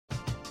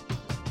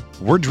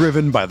We're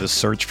driven by the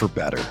search for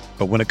better.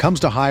 But when it comes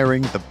to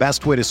hiring, the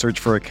best way to search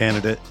for a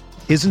candidate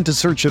isn't to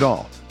search at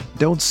all.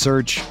 Don't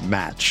search,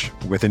 match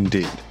with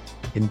Indeed.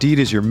 Indeed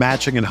is your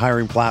matching and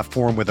hiring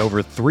platform with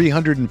over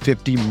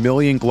 350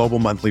 million global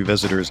monthly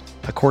visitors,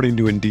 according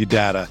to Indeed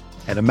data,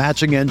 and a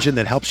matching engine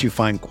that helps you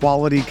find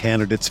quality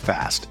candidates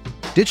fast.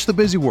 Ditch the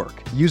busy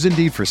work. Use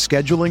Indeed for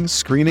scheduling,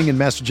 screening, and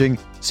messaging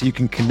so you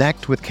can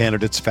connect with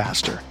candidates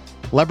faster.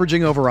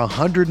 Leveraging over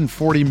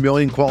 140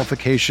 million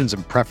qualifications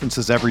and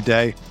preferences every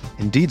day,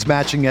 Indeed's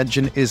matching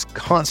engine is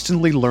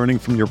constantly learning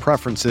from your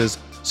preferences,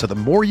 so the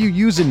more you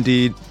use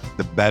Indeed,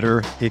 the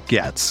better it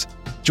gets.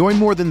 Join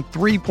more than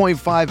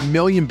 3.5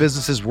 million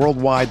businesses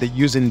worldwide that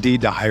use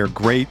Indeed to hire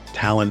great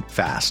talent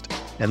fast.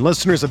 And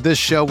listeners of this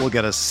show will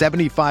get a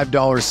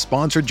 $75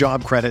 sponsored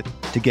job credit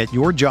to get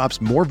your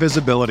jobs more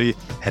visibility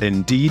at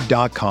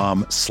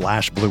Indeed.com/Blue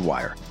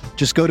Wire.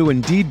 Just go to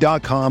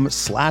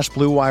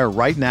Indeed.com/Blue Wire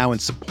right now and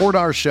support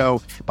our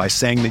show by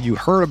saying that you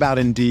heard about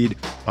Indeed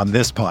on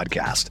this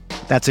podcast.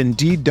 That's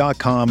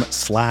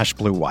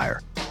Indeed.com/Blue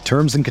Wire.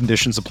 Terms and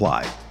conditions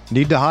apply.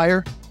 Need to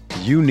hire?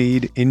 You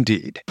need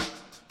Indeed.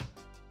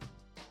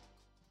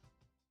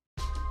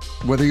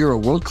 Whether you're a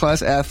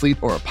world-class athlete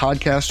or a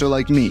podcaster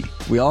like me,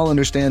 we all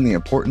understand the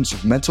importance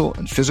of mental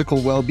and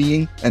physical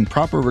well-being and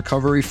proper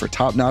recovery for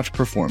top-notch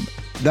performance.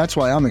 That's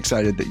why I'm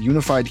excited that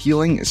Unified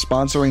Healing is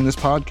sponsoring this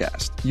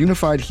podcast.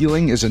 Unified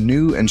Healing is a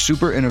new and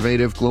super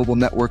innovative global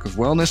network of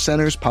wellness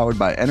centers powered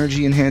by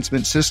Energy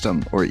Enhancement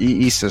System, or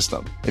EE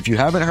System. If you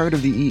haven't heard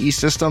of the EE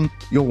System,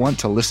 you'll want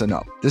to listen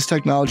up. This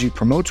technology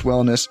promotes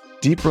wellness,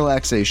 deep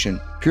relaxation,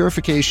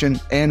 purification,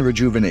 and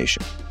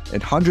rejuvenation.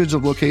 At hundreds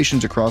of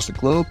locations across the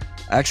globe,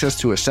 access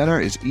to a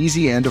center is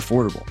easy and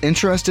affordable.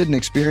 Interested in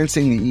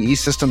experiencing the EE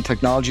System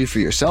technology for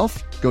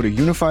yourself? Go to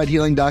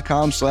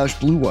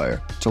unifiedhealing.com/Blue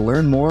Wire to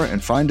learn more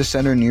and find a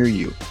center near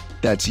you.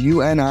 That's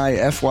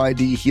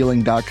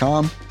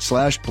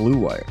UNIFYDhealing.com/Blue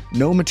Wire.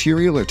 No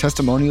material or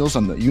testimonials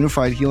on the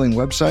Unified Healing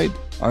website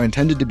are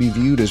intended to be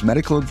viewed as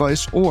medical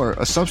advice or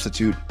a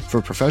substitute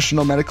for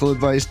professional medical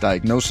advice,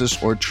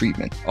 diagnosis, or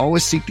treatment.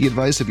 Always seek the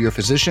advice of your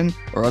physician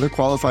or other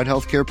qualified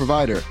healthcare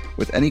provider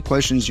with any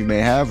questions you may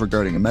have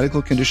regarding a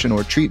medical condition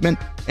or treatment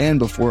and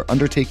before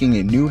undertaking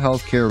a new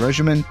healthcare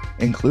regimen,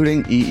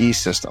 including EE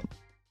System.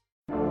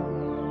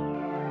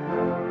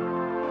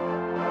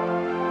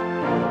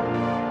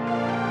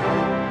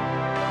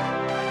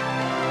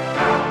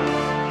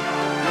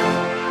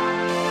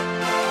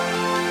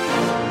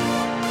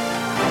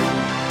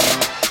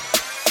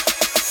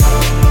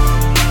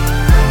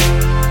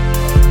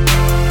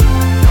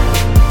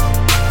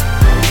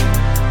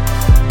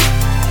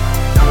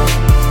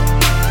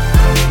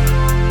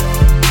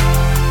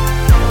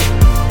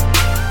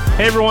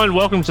 Hey everyone,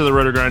 welcome to the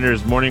Roto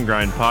Grinders Morning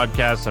Grind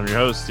Podcast. I'm your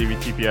host, Stevie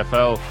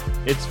TPFL.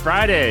 It's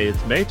Friday,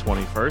 it's May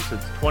 21st,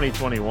 it's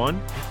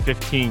 2021.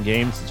 15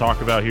 games to talk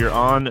about here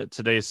on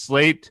today's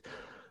slate.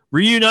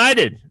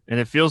 Reunited, and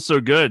it feels so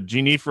good.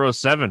 Gene for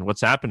 07, what's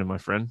happening, my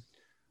friend?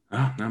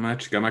 Oh, not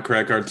much. Got my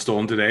credit card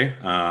stolen today.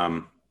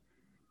 So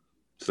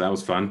that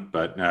was fun.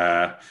 But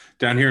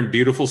down here in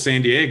beautiful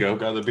San Diego,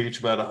 got the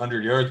beach about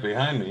 100 yards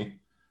behind me.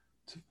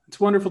 It's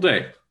a wonderful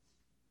day.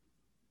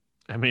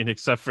 I mean,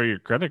 except for your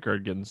credit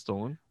card getting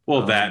stolen.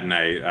 Well, that and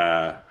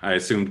I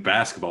assumed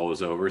basketball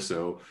was over,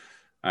 so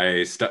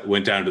I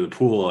went down to the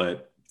pool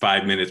at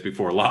 5 minutes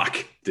before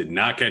lock. Did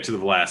not catch the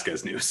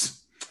Velasquez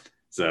news.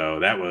 So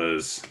that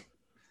was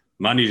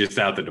money just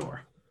out the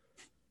door.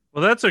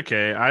 Well, that's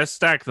okay. I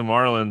stacked the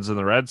Marlins and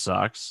the Red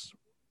Sox,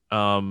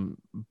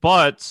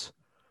 but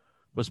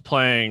was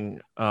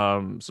playing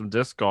some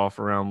disc golf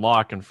around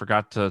lock and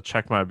forgot to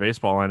check my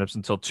baseball lineups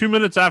until 2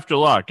 minutes after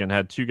lock and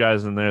had two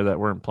guys in there that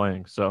weren't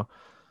playing. So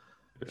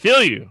I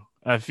feel you.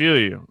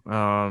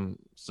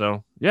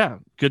 So yeah,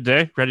 good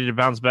day. Ready to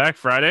bounce back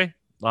Friday.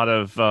 A lot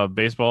of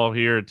baseball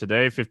here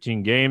today,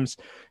 15 games.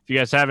 If you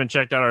guys haven't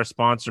checked out our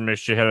sponsor, make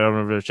sure you head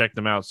over to check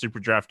them out,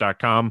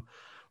 superdraft.com.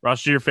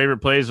 Roster your favorite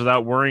plays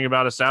without worrying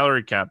about a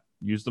salary cap.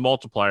 Use the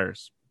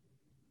multipliers.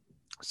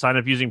 Sign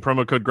up using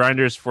promo code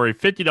Grinders for a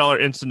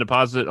 $50 instant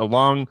deposit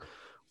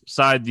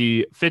alongside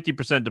the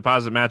 50%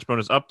 deposit match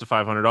bonus up to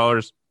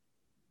 $500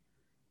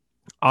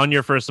 on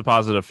your first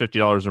deposit of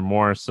 $50 or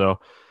more. So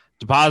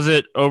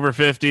deposit over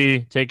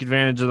 50, take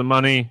advantage of the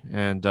money,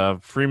 and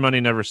free money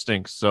never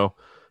stinks. So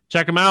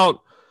check them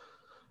out.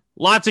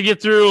 Lot to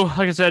get through.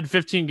 Like I said,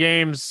 15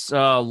 games,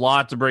 a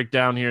lot to break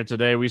down here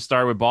today. We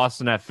start with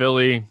Boston at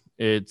Philly.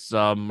 It's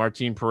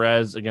Martin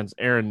Perez against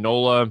Aaron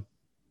Nola.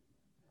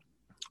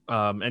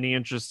 Any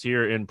interest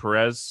here in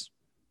Perez?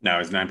 No,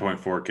 it's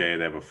 9.4K.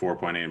 They have a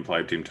 4.8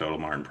 implied team total.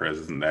 Martin Perez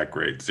isn't that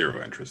great.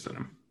 Zero interest in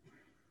him.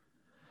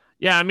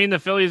 Yeah, I mean, the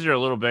Phillies are a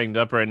little banged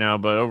up right now,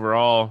 but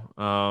overall,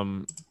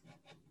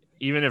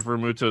 even if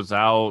Realmuto's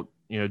out,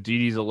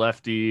 Didi's a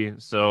lefty,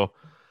 so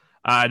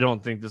I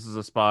don't think this is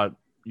a spot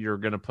you're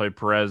going to play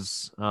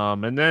Perez.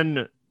 And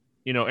then,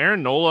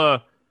 Aaron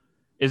Nola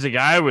is a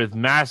guy with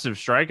massive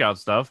strikeout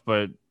stuff,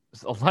 but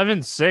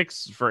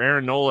 11-6 for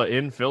Aaron Nola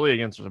in Philly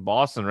against the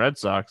Boston Red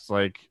Sox.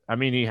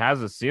 He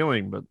has a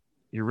ceiling, but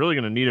you're really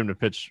going to need him to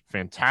pitch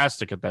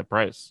fantastic at that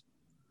price.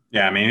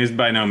 Yeah, I mean,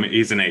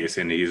 he's an ace,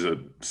 and he's a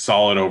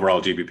solid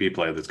overall GPP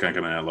player that's going to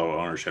come in at low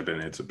ownership,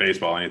 and it's a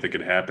baseball. Anything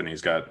could happen.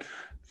 He's got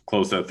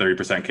close to a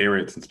 30% K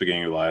rate since the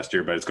beginning of last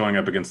year, but it's going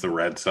up against the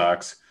Red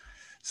Sox.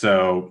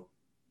 So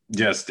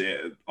just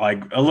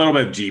like a little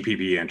bit of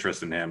GPP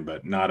interest in him,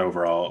 but not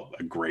overall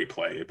a great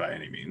play by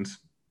any means.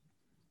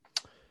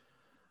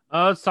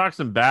 Let's talk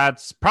some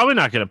bats. Probably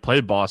not going to play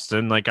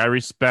Boston. Like, I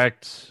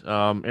respect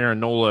Aaron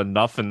Nola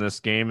enough in this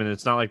game, and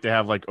it's not like they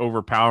have like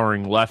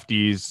overpowering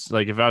lefties.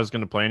 Like, if I was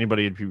going to play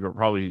anybody, it'd be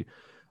probably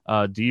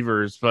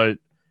Devers, but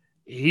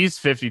he's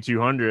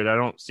 5,200. I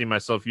don't see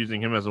myself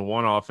using him as a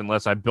one-off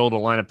unless I build a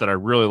lineup that I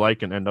really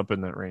like and end up in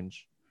that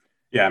range.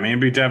 Yeah, I mean,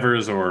 it'd be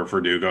Devers or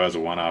Verdugo as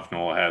a one-off.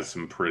 Nola has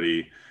some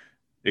pretty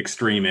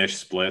extreme-ish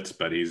splits,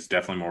 but he's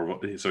definitely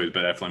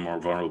more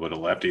vulnerable to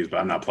lefties. But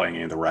I'm not playing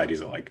any of the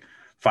righties at like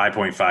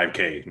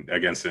 5.5K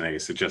against an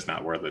ace. It's just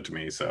not worth it to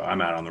me. So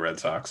I'm out on the Red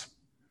Sox.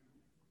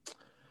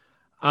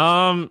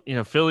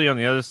 Philly on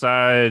the other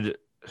side.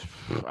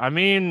 I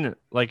mean,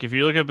 like, if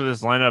you look up at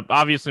this lineup,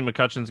 obviously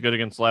McCutchen's good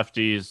against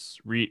lefties.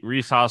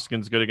 Rhys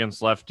Hoskins good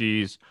against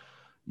lefties.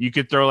 You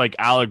could throw like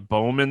Alec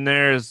Bohm in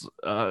there as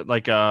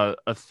like a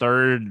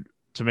third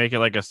to make it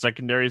like a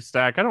secondary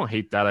stack. I don't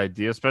hate that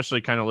idea, especially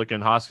kind of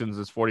looking Hoskins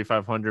is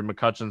 4,500,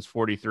 McCutchen's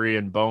 43,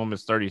 and Bohm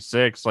is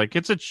 36. Like,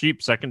 it's a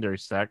cheap secondary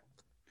stack.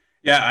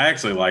 Yeah, I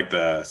actually like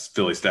the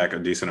Philly stack a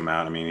decent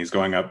amount. I mean, he's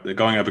going up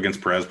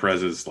against Perez.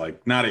 Perez is like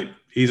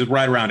he's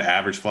right around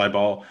average fly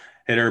ball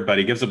hitter, but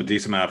he gives up a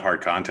decent amount of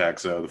hard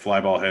contact. So the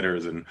fly ball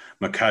hitters and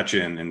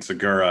McCutchen and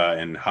Segura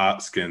and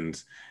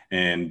Hoskins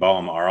and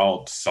Bohm are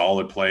all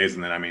solid plays.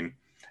 And then, I mean,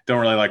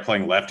 don't really like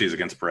playing lefties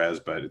against Perez,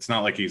 but it's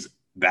not like he's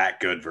that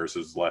good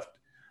versus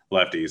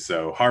lefties.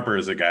 So Harper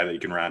is a guy that you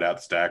can round out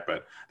the stack,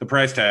 but the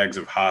price tags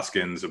of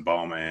Hoskins, of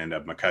Bohm, and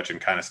of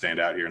McCutchen kind of stand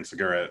out here. And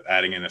Segura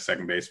adding in a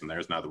second baseman there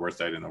is not the worst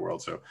idea in the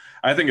world. So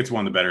I think it's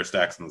one of the better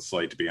stacks on the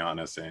slate, to be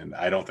honest. And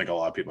I don't think a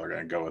lot of people are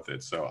going to go with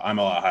it. So I'm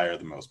a lot higher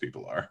than most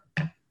people are.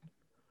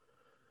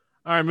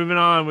 All right, moving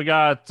on. We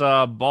got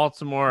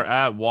Baltimore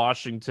at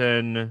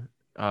Washington.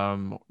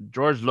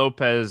 George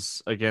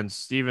Lopez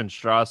against Steven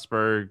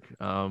Strasburg.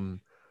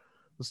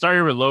 Let's start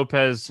here with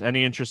Lopez.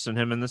 Any interest in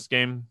him in this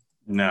game?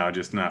 No,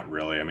 just not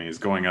really. I mean, he's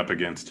going up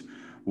against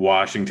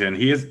Washington.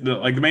 He is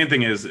the main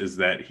thing is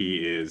that he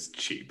is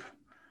cheap.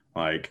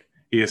 Like,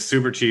 he is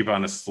super cheap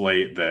on a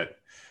slate that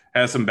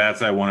has some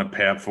bats I want to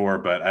pay up for,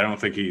 but I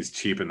don't think he's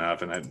cheap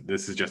enough. And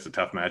this is just a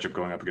tough matchup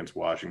going up against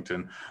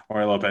Washington.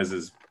 Jorge Lopez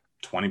is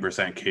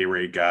 20% K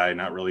rate guy,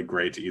 not really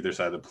great to either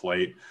side of the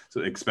plate,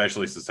 so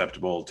especially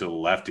susceptible to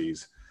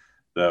lefties,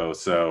 though.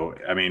 So,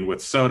 I mean,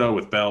 with Soto,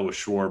 with Bell, with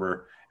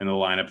Schwarber in the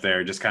lineup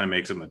there, it just kind of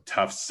makes him a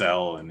tough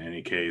sell in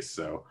any case.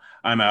 So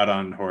I'm out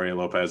on Jorge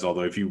Lopez,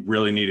 although if you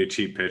really need a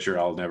cheap pitcher,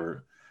 I'll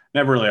never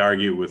really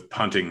argue with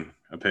punting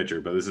a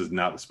pitcher, but this is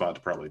not the spot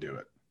to probably do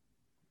it.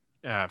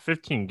 Yeah,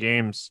 15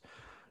 games.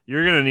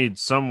 You're going to need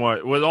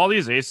somewhat, with all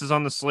these aces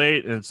on the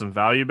slate and some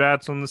value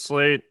bats on the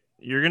slate,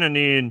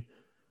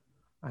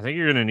 I think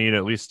you're going to need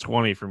at least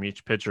 20 from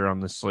each pitcher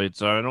on this slate.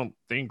 So I don't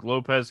think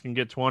Lopez can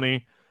get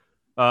 20.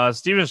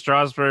 Steven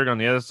Strasburg on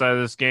the other side of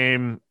this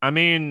game. I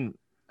mean,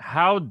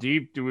 how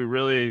deep do we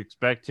really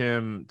expect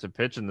him to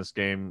pitch in this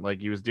game? Like,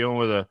 he was dealing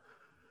with a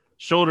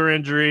shoulder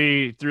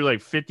injury, threw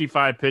like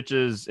 55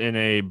 pitches in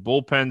a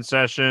bullpen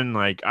session.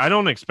 Like, I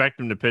don't expect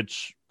him to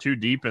pitch too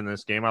deep in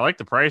this game. I like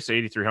the price,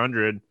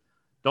 8,300.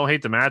 Don't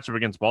hate the matchup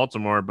against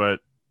Baltimore, but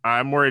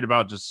I'm worried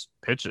about just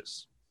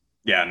pitches.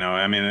 Yeah, no,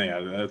 I mean,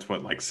 that's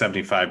like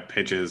 75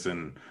 pitches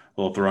and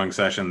a little throwing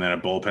session, then a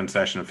bullpen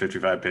session of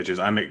 55 pitches.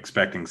 I'm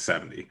expecting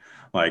 70.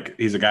 Like,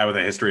 he's a guy with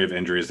a history of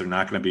injuries. They're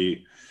not going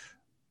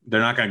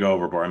to go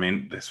overboard. I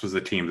mean, this was the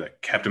team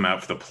that kept him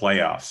out for the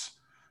playoffs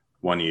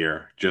one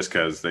year just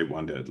because they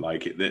wanted.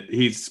 Like,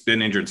 he's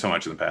been injured so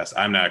much in the past.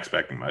 I'm not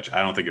expecting much.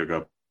 I don't think he'll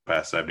go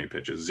past 70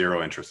 pitches.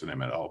 Zero interest in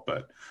him at all,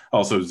 but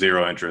also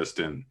zero interest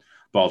in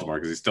Baltimore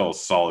because he's still a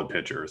solid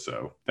pitcher.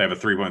 So they have a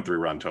 3.3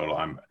 run total.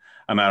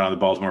 I'm out on the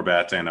Baltimore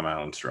bats and I'm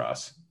out on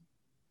Strauss.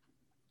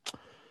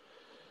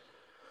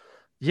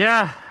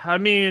 Yeah, I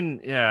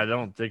mean, I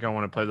don't think I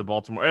want to play the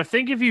Baltimore. I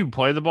think if you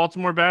play the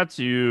Baltimore bats,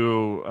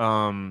 you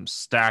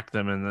stack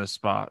them in this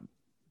spot.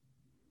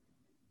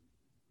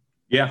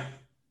 Yeah.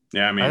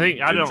 I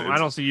mean, I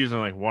don't see using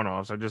like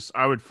one-offs.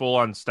 I would full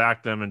on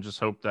stack them and just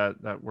hope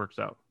that works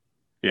out.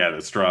 Yeah,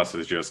 the Strauss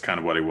is just kind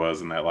of what he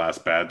was in that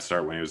last bad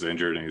start when he was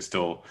injured, and he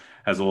still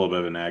has a little bit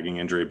of a nagging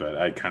injury, but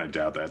I kind of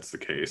doubt that's the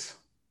case.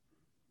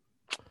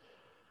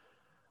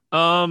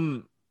 All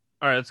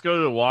right, let's go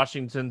to the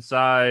Washington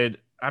side.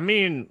 I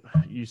mean,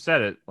 you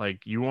said it.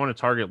 Like, you want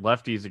to target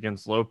lefties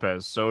against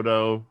Lopez.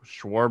 Soto,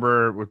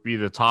 Schwarber would be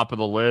the top of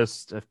the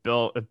list. If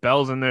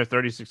Bell's in there,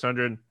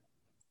 3,600.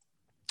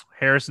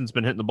 Harrison's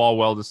been hitting the ball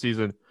well this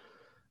season.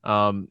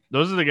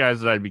 Those are the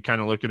guys that I'd be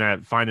kind of looking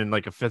at finding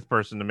like a fifth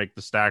person to make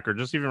the stack or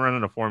just even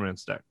running a 4-man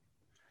stack.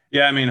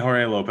 Yeah, I mean,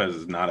 Jorge Lopez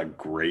is not a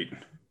great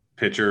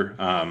pitcher.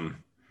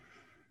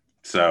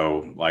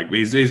 So like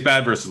he's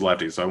bad versus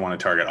lefties. So I want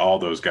to target all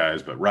those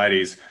guys, but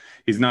righties,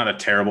 he's not a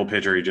terrible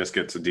pitcher. He just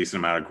gets a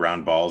decent amount of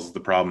ground balls is the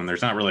problem. And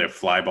there's not really a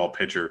fly ball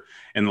pitcher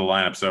in the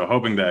lineup. So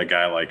hoping that a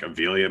guy like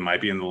Avila might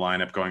be in the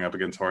lineup going up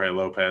against Jorge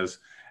Lopez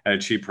at a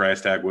cheap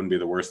price tag wouldn't be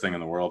the worst thing in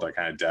the world. I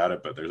kind of doubt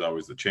it, but there's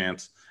always the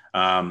chance.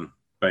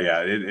 But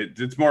yeah,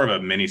 it's more of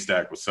a mini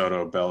stack with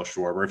Soto, Bell,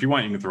 Schwarber. If you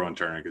want, you can throw in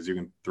Turner because you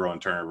can throw in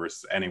Turner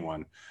versus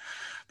anyone.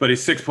 But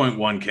he's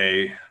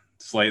 6.1K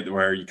slate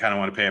where you kind of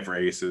want to pay it for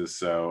aces.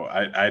 So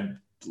I'd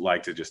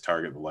like to just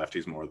target the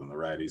lefties more than the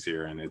righties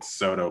here. And it's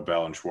Soto,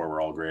 Bell, and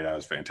Schwarber all grayed out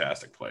as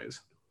fantastic plays.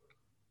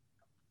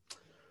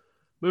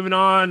 Moving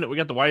on, we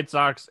got the White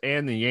Sox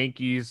and the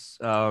Yankees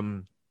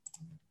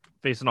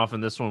facing off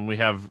in this one. We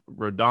have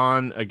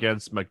Rodon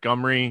against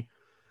Montgomery.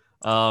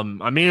 I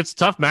mean, it's a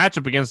tough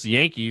matchup against the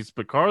Yankees,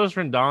 but Carlos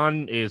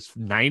Rodon is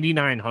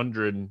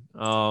 9,900.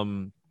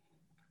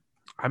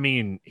 I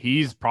mean,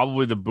 he's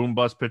probably the boom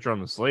bust pitcher on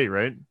the slate,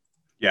 right?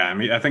 Yeah, I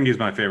mean, I think he's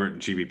my favorite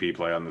GBP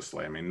play on the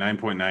slate. I mean,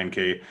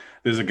 9.9K.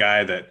 There's a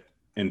guy that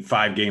in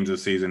 5 games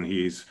this season,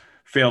 he's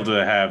failed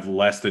to have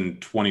less than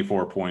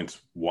 24 points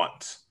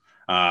once.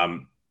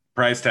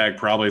 Price tag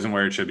probably isn't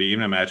where it should be.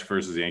 Even a match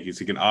versus the Yankees,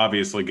 he can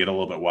obviously get a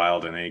little bit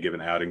wild in any given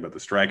outing, but the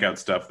strikeout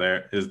stuff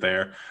there is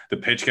there. The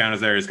pitch count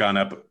is there. He's gone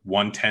up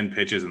 110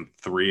 pitches in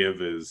 3 of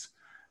his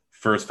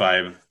first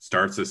 5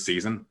 starts this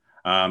season.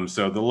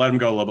 So they'll let him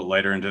go a little bit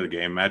later into the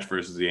game. Match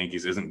versus the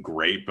Yankees isn't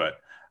great,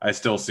 but I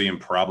still see him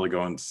probably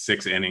going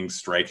 6 innings,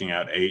 striking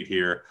out 8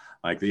 here.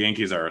 Like the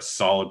Yankees are a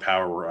solid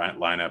power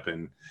lineup,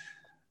 and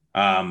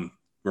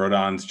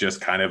Rodon's just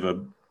kind of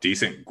a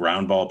decent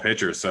ground ball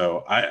pitcher.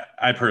 So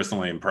I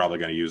personally am probably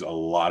going to use a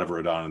lot of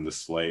Rodon in this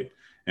slate.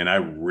 And I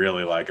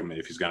really like him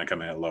if he's going to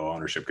come in at low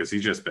ownership because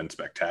he's just been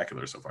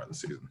spectacular so far this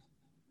season.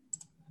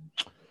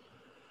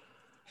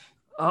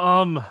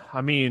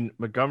 I mean,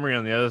 Montgomery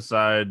on the other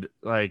side,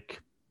 like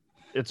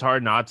it's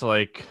hard not to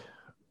like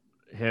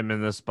him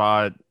in this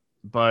spot,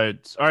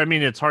 it's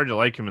hard to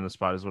like him in the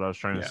spot is what I was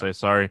trying to say.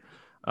 Sorry.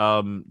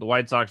 The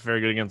White Sox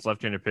very good against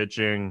left-handed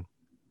pitching.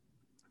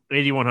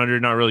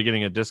 8,100, not really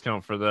getting a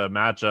discount for the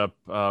matchup.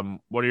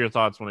 What are your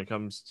thoughts when it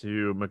comes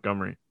to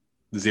Montgomery?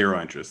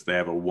 0 interest. They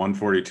have a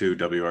 142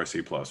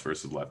 WRC plus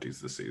versus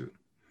lefties this season.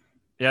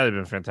 Yeah, they've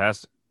been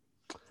fantastic.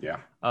 Yeah.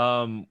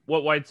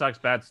 What White Sox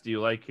bats do you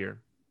like here?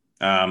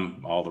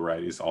 All the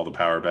righties, all the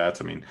power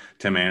bats. I mean,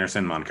 Tim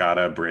Anderson,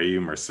 Moncada,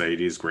 Abreu,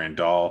 Mercedes,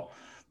 Grandal,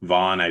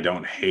 Vaughn, I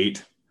don't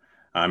hate.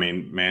 I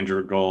mean,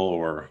 Mandrigal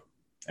or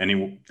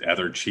any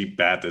other cheap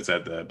bat that's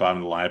at the bottom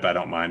of the lineup, I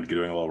don't mind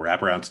doing a little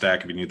wraparound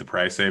stack if you need the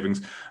price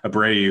savings.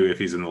 Abreu, if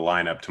he's in the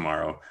lineup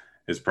tomorrow,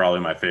 is probably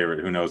my favorite.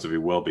 Who knows if he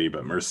will be,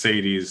 but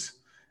Mercedes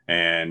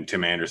and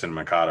Tim Anderson and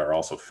Moncada are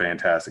also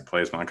fantastic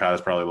plays.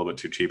 Moncada's probably a little bit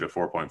too cheap at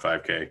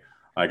 4.5K.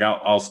 Like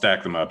I'll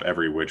stack them up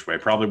every which way.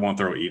 Probably won't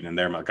throw Eaton in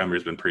there.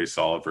 Montgomery's been pretty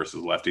solid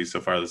versus lefties so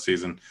far this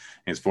season.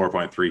 He's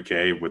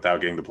 4.3K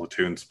without getting the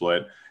platoon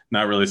split.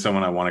 Not really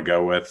someone I want to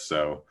go with.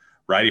 So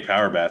righty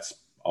power bats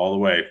all the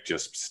way.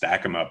 Just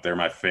stack them up. They're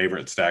my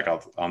favorite stack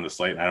on the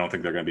slate, and I don't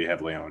think they're going to be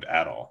heavily owned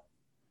at all.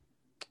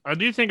 I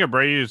do think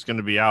Abreu is going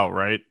to be out,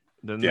 right?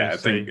 I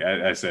think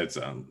I said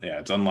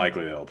it's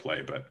unlikely they'll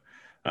play, but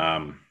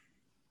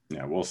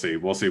we'll see.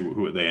 We'll see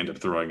who they end up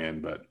throwing in.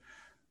 But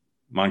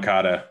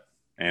Moncada,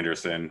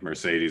 Anderson,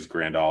 Mercedes,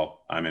 Grandal,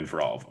 I'm in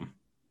for all of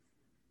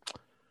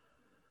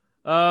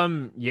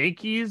them.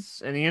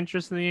 Yankees? Any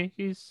interest in the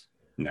Yankees?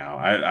 No,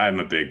 I'm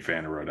a big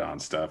fan of Rodon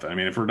stuff. I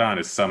mean, if Rodon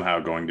is somehow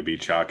going to be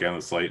chalky on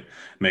the slate,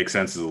 makes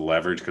sense as a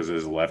leverage because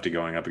there's a lefty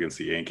going up against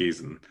the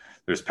Yankees, and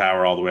there's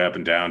power all the way up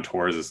and down.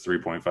 Torres is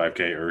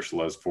 3.5K,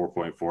 Urshela's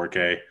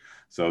 4.4K.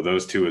 So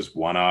those two as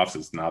one-offs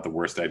is not the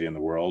worst idea in the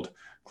world.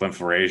 Clint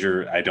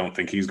Frazier, I don't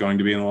think he's going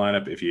to be in the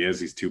lineup. If he is,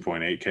 he's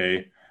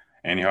 2.8K.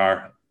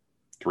 Anihar,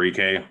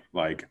 3K.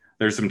 Like,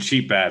 there's some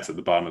cheap bats at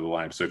the bottom of the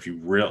lineup. So if you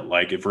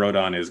if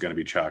Rodon is going to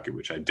be chalky,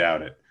 which I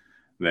doubt it,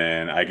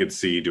 then I could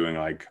see doing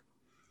like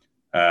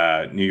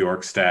New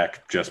York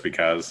stack just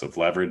because of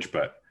leverage.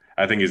 But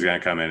I think he's going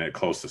to come in at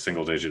close to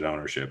single-digit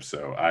ownership.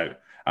 So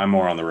I'm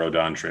more on the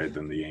Rodon trade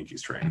than the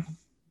Yankees train.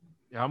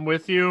 Yeah, I'm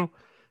with you.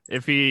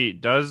 If he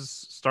does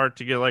start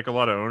to get like a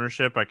lot of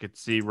ownership, I could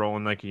see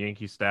rolling like a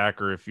Yankee stack,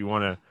 or if you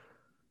want to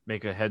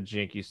make a hedge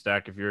Yankee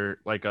stack, if you're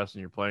like us and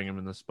you're playing him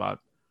in this spot.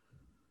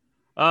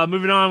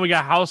 Moving on, we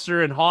got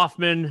Hauser and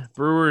Hoffman,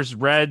 Brewers,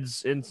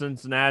 Reds in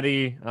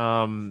Cincinnati.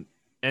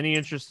 Any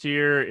interest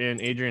here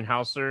in Adrian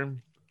Hauser?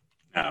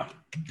 No.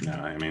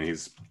 I mean,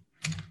 he's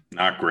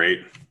not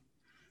great.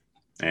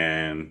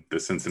 And the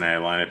Cincinnati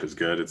lineup is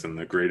good. It's in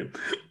the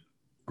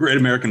Great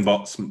American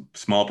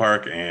Small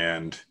Park,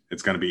 and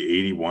it's going to be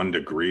 81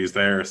 degrees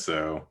there.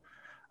 So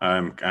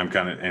I'm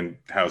kind of, and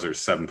Hauser's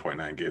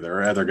 7.9K. There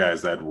are other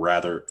guys that I'd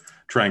rather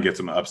try and get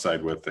some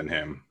upside with than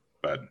him.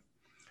 But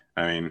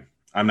I mean,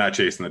 I'm not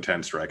chasing the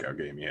 10 strikeout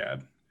game he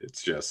had.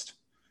 It's just,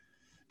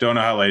 don't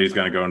know how late he's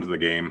going to go into the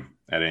game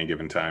at any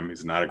given time.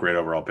 He's not a great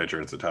overall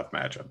pitcher. It's a tough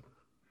matchup.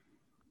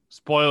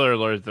 Spoiler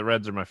alert, the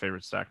Reds are my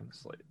favorite stack in the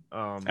slate.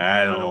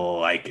 I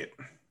like it.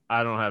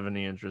 I don't have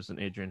any interest in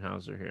Adrian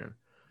Hauser here.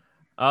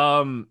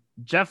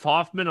 Jeff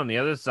Hoffman on the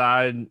other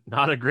side,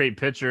 not a great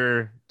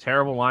pitcher,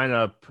 terrible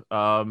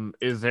lineup.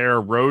 Is there a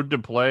road to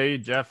play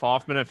Jeff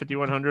Hoffman at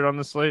 5,100 on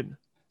the slate?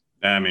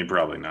 I mean,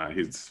 probably not.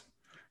 He's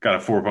got a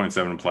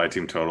 4.7 implied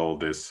team total.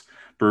 This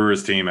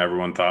Brewers team,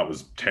 everyone thought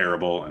was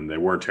terrible, and they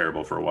were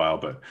terrible for a while,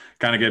 but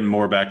kind of getting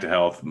more back to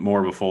health,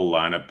 more of a full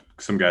lineup.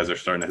 Some guys are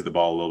starting to hit the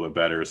ball a little bit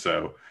better.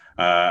 So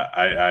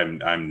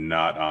I'm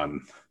not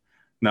on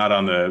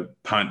the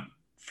punt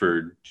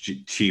for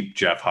cheap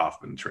Jeff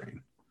Hoffman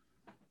train.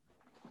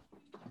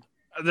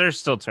 They're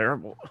still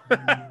terrible.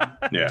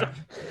 Yeah.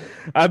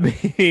 I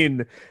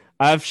mean,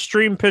 I've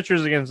streamed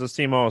pitchers against this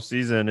team all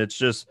season. It's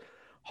just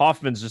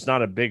Hoffman's just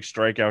not a big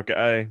strikeout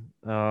guy.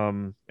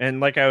 And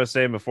like I was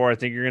saying before, I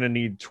think you're going to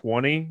need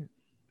 20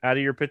 out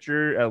of your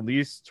pitcher, at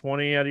least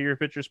 20 out of your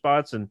pitcher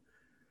spots. And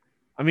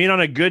I mean,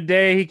 on a good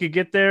day, he could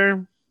get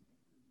there.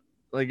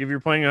 Like if you're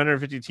playing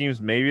 150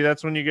 teams, maybe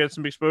that's when you get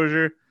some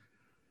exposure.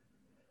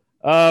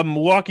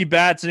 Milwaukee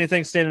bats,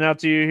 anything standing out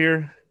to you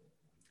here?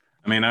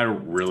 I mean, I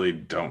really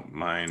don't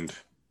mind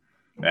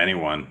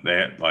anyone.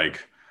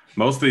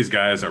 Most of these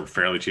guys are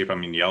fairly cheap. I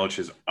mean, Yelich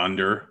is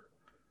under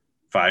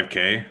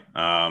 5K.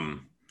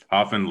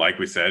 Hoffman, like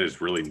we said,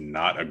 is really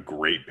not a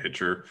great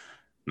pitcher.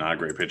 Not a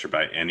great pitcher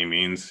by any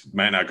means.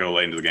 Might not go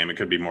late into the game. It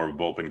could be more of a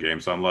bullpen game.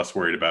 So I'm less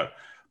worried about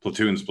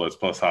platoon splits.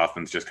 Plus,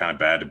 Hoffman's just kind of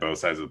bad to both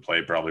sides of the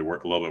plate. Probably a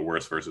little bit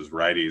worse versus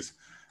righties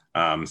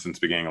since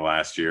the beginning of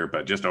last year.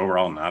 But just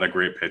overall, not a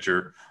great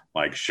pitcher.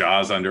 Like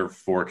Shaw's under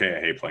 4K. I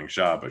hate playing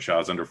Shaw, but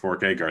Shaw's under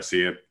 4K.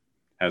 Garcia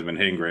has been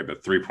hitting great,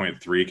 but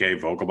 3.3K.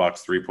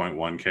 Vogelbach's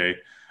 3.1K.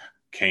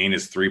 Kane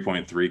is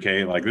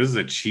 3.3K. Like this is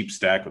a cheap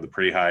stack with a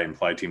pretty high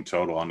implied team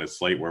total on this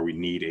slate where we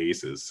need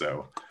aces.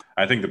 So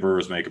I think the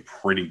Brewers make a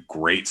pretty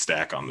great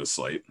stack on this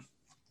slate.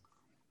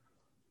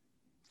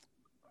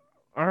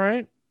 All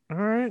right.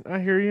 I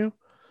hear you.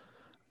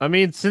 I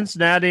mean,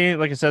 Cincinnati,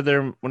 like I said,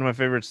 they're one of my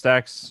favorite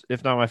stacks,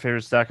 if not my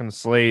favorite stack on the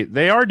slate.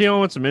 They are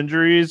dealing with some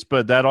injuries,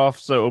 but that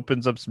also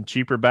opens up some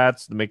cheaper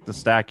bats to make the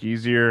stack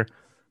easier.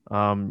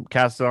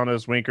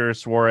 Castellanos, Winker,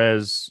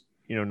 Suarez,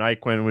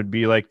 Nyquin would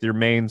be like their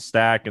main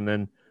stack. And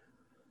then,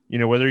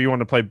 whether you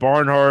want to play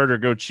Barnhart or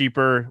go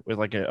cheaper with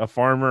like a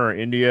Farmer or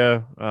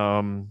India,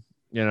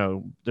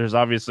 there's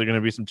obviously going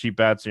to be some cheap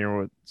bats here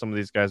with some of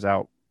these guys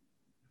out.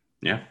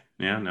 Yeah.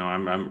 Yeah, no,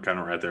 I'm kind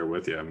of right there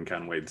with you. I'm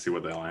kind of waiting to see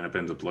what that lineup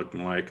ends up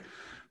looking like.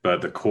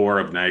 But the core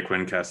of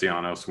Nyquin,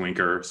 Castellanos,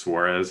 Winker,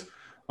 Suarez,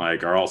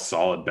 are all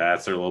solid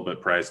bats. They're a little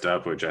bit priced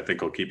up, which I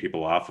think will keep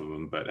people off of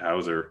them. But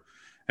Hauser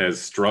has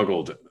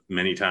struggled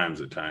many times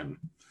at time,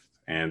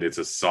 and it's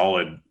a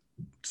solid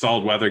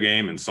weather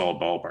game and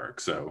solid ballpark.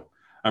 So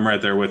I'm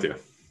right there with you.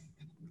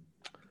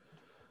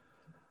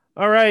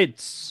 All right,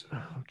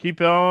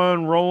 keep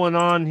on rolling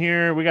on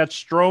here. We got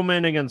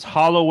Stroman against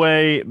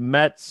Holloway,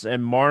 Mets,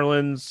 and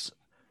Marlins.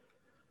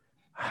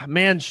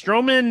 Man,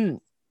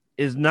 Stroman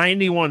is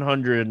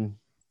 9,100.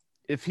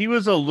 If he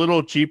was a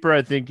little cheaper,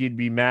 I think he'd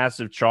be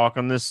massive chalk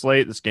on this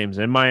slate. This game's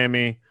in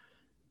Miami.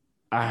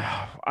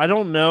 I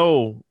don't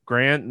know,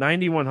 Grant.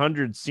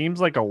 9,100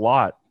 seems like a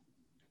lot.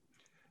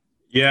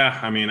 Yeah,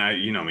 I mean,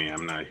 you know me.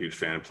 I'm not a huge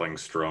fan of playing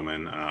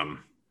Stroman.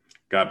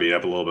 Got beat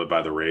up a little bit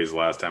by the Rays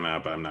last time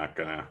out, but I'm not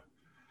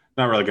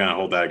really gonna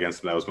hold that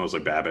against him. That was mostly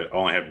Babbitt.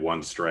 Only had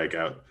one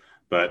strikeout,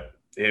 but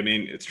I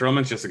mean,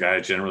 Stroman's just a guy I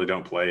generally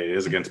don't play. It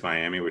is against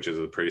Miami, which is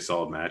a pretty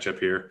solid matchup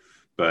here.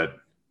 But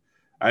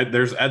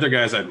there's other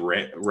guys I'd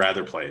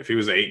rather play. If he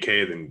was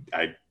 8K, then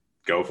I'd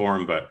go for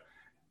him. But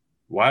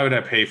why would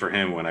I pay for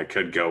him when I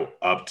could go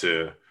up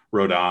to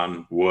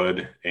Rodon,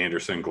 Wood,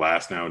 Anderson,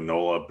 Glasnow,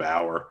 Nola,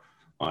 Bauer,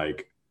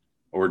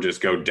 or just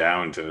go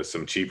down to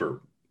some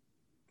cheaper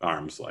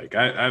arms?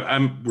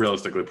 I'm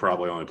realistically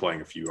probably only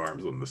playing a few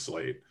arms on the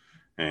slate,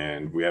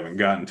 and we haven't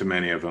gotten to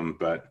many of them.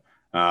 But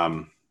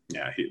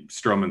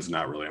Stroman's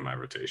not really in my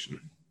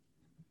rotation.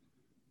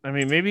 I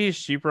mean, maybe he's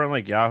cheaper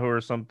on Yahoo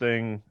or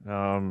something.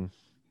 Might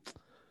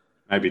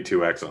be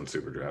 2x on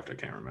SuperDraft. I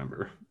can't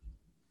remember.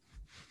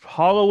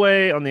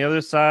 Holloway on the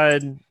other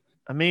side.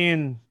 I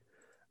mean,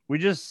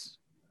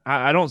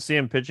 I don't see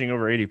him pitching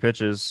over 80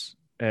 pitches,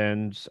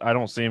 and I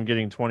don't see him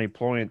getting 20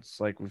 points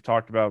like we've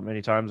talked about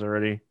many times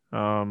already.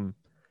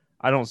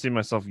 I don't see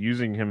myself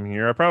using him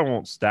here. I probably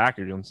won't stack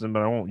against him,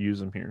 but I won't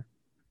use him here.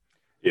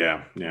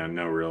 Yeah,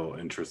 no real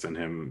interest in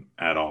him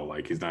at all.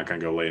 He's not going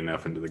to go late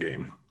enough into the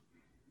game.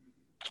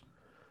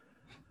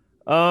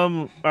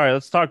 All right,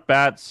 let's talk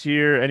bats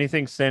here.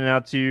 Anything standing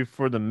out to you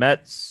for the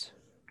Mets?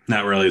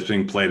 Not really. It's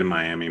being played in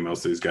Miami.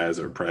 Most of these guys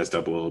are priced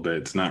up a little bit.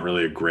 It's not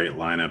really a great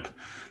lineup.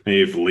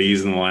 Maybe if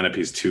Lee's in the lineup,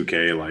 he's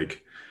 2K.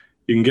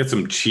 You can get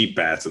some cheap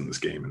bats in this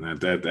game, and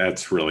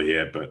that's really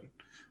it. But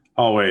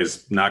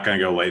always not going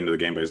to go late into the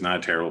game, but he's not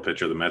a terrible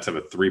pitcher. The Mets have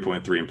a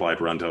 3.3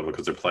 implied run total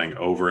because they're playing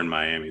over in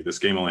Miami. This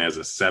game only has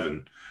a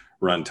 7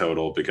 run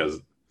total because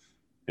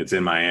it's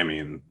in Miami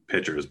and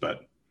pitchers,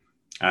 but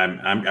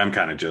I'm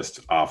kind of just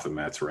off the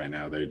Mets right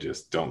now. They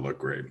just don't look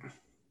great.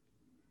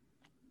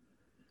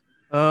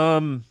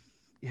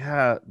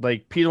 Yeah,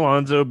 Pete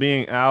Alonso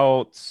being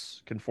out,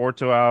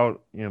 Conforto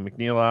out,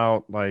 McNeil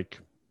out,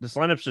 this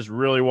lineup's just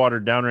really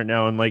watered down right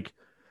now. And like,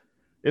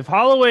 if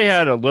Holloway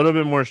had a little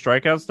bit more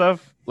strikeout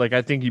stuff, like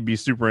I think he'd be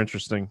super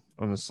interesting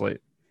on the slate.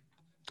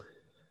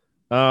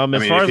 I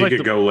mean, if he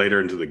could go later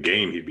into the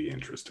game, he'd be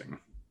interesting.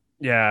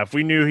 Yeah, if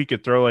we knew he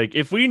could throw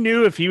if we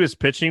knew if he was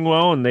pitching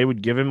well and they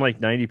would give him like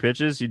 90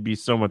 pitches, he'd be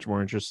so much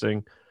more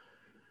interesting.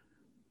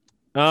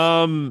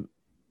 I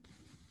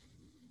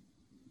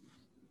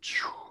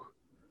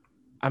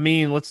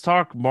mean, let's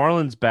talk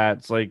Marlins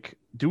bats. Like,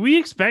 do we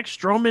expect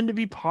Stroman to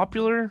be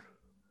popular?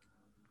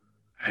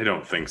 I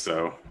don't think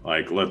so.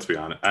 Like, let's be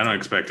honest. I don't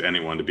expect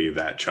anyone to be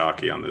that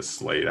chalky on this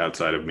slate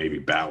outside of maybe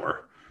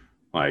Bauer.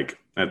 Like,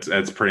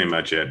 that's pretty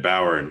much it.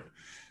 Bauer, and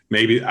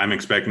maybe I'm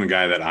expecting the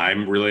guy that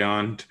I'm really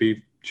on to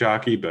be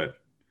chalky, but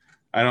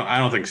I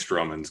don't think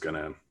Stroman's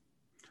gonna.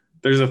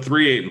 There's a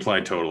 3.8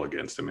 implied total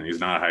against him, and he's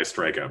not a high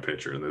strikeout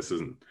pitcher, and this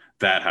isn't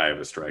that high of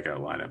a strikeout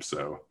lineup.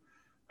 So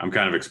I'm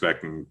kind of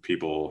expecting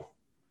people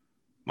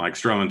like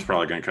Stroman's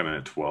probably going to come in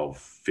at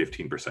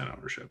 12-15%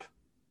 ownership.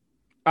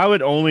 I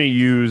would only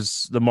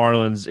use the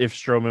Marlins if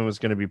Stroman was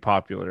going to be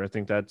popular. I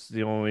think that's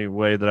the only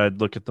way that I'd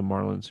look at the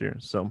Marlins here.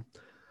 So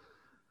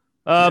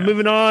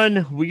moving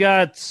on, we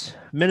got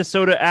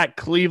Minnesota at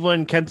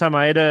Cleveland. Kenta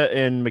Maeda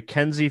and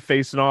McKenzie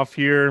facing off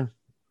here.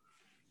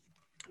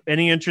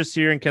 Any interest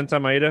here in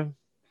Kenta Maeda?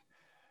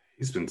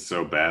 He's been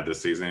so bad this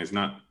season. He's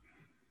not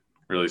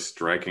really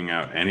striking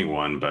out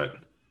anyone, but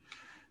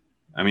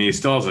I mean, he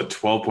still has a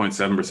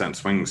 12.7%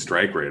 swinging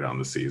strike rate on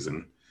the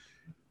season.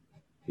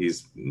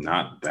 He's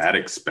not that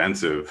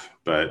expensive,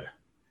 but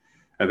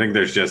I think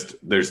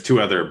there's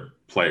two other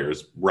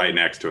players right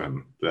next to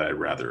him that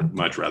I'd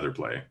much rather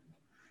play.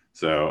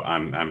 So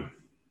I'm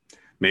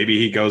maybe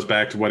he goes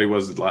back to what he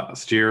was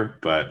last year,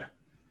 but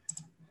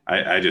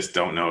I just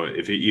don't know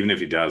even if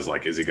he does,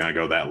 like, is he going to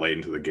go that late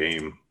into the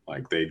game?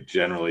 Like, they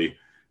generally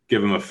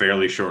give him a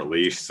fairly short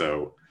leash.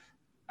 So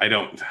I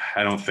don't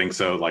think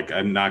so. Like,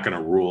 I'm not going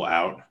to rule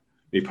out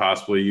me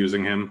possibly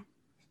using him.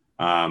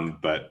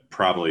 But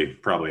probably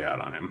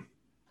out on him.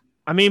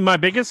 I mean, my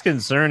biggest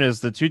concern is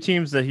the two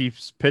teams that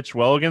he's pitched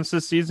well against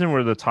this season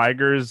were the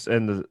Tigers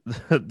and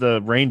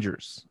the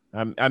Rangers.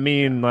 I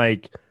mean,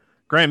 like,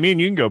 Grant, me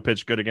and you can go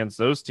pitch good against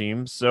those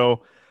teams.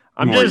 So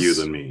More you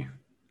than me.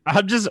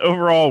 I'm just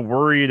overall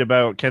worried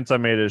about Kenta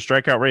Maeda.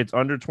 Strikeout rate's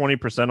under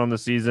 20% on the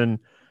season.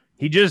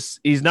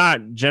 He's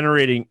not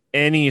generating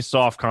any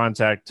soft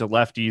contact to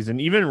lefties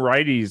and even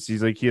righties.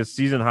 He has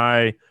season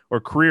high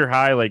or career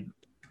high, like,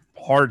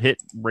 hard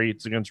hit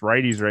rates against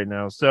righties right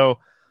now. So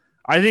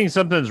I think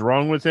something's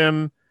wrong with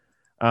him.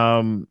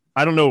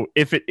 I don't know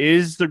if it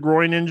is the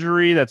groin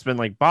injury that's been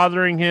like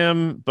bothering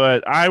him,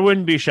 but I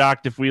wouldn't be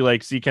shocked if we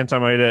like see Kenta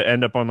Maeda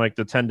end up on like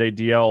the 10-day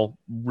DL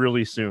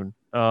really soon.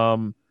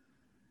 And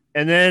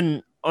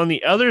then on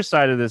the other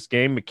side of this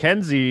game,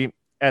 McKenzie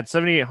at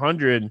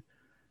 7,800.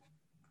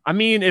 I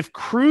mean, if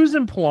Cruz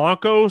and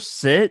Polanco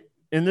sit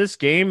in this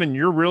game and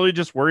you're really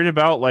just worried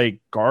about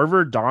like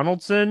Garver,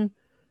 Donaldson,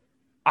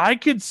 I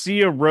could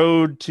see a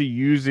road to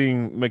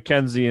using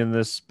McKenzie in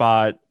this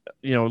spot,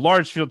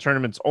 large field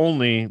tournaments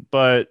only,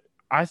 but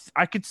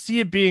I could see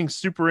it being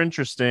super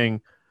interesting,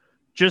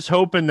 just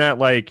hoping that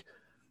like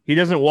he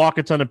doesn't walk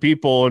a ton of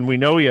people and we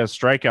know he has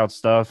strikeout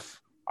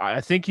stuff. I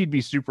think he'd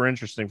be super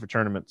interesting for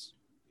tournaments.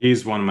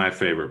 He's one of my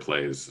favorite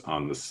plays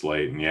on the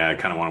slate. And yeah, I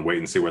kind of want to wait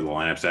and see where the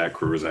lineup's at.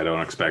 Cruz, I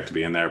don't expect to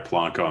be in there.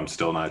 Polanco, I'm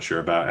still not sure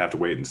about. I have to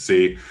wait and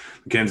see.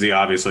 McKenzie,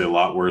 obviously a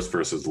lot worse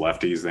versus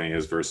lefties than he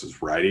is versus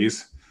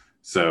righties.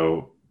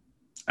 So,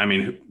 I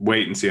mean,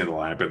 wait and see on the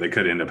lineup, but they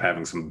could end up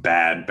having some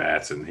bad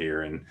bats in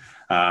here. And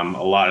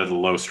a lot of the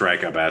low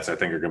strikeout bats, I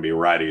think, are going to be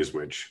righties,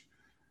 which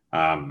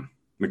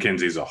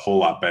McKenzie's a whole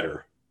lot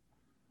better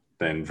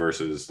than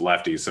versus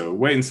lefties. So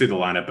wait and see the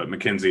lineup. But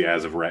McKenzie,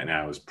 as of right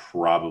now, is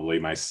probably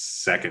my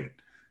second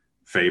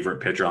favorite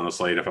pitcher on the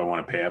slate if I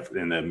want to pay up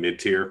in the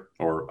mid-tier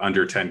or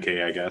under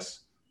 10K, I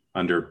guess,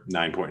 under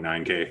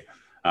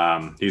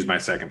 9.9K. He's my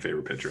second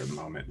favorite pitcher at the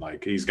moment.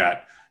 Like, he's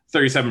got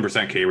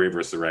 37% K rate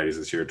versus the righties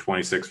this year,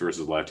 26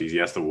 versus lefties.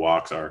 Yes, the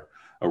walks are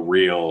a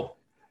real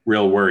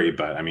worry,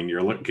 but I mean,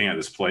 you're looking at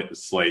this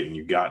slate and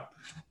you got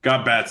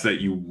bats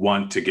that you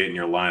want to get in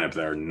your lineup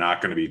that are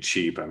not going to be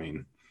cheap. I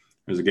mean,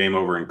 there's a game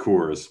over in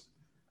Coors.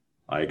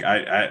 Like, I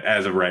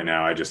as of right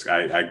now,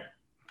 I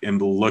am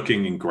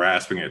looking and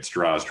grasping at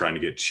straws trying to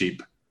get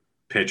cheap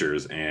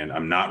pitchers, and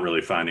I'm not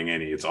really finding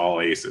any. It's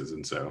all aces,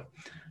 and so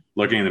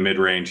looking in the mid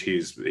range,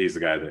 he's the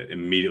guy that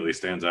immediately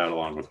stands out,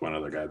 along with one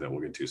other guy that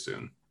we'll get to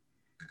soon.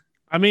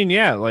 I mean,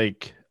 yeah,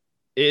 like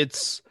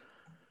it's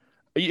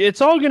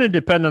all going to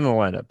depend on the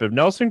lineup. If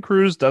Nelson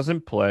Cruz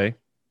doesn't play,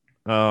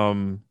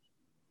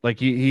 like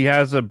he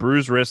has a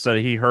bruised wrist that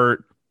he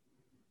hurt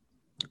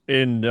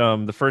in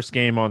the first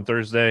game on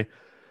Thursday,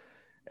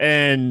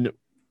 and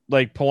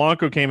like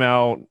Polanco came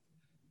out.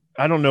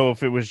 I don't know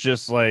if it was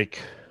just like,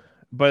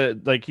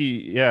 but like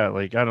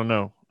I don't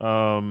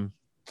know.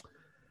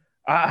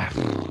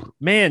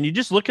 Man, you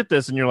just look at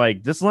this and you're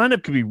like, this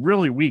lineup could be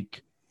really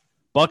weak.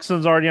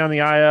 Buxton's already on the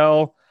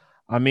IL.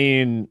 I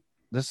mean,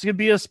 this could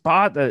be a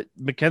spot that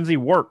McKenzie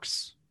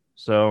works.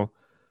 So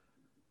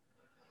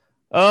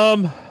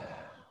Um,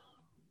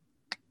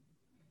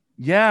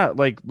 yeah,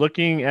 like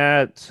looking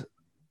at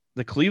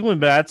the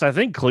Cleveland bats, I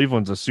think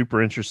Cleveland's a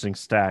super interesting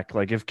stack.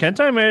 Like if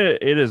Kenta Maeda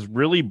it is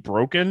really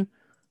broken,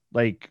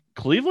 like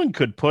Cleveland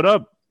could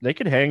they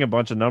could hang a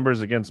bunch of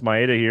numbers against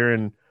Maeda here,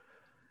 and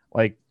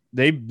like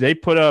they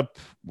put up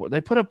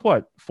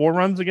what 4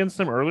 runs against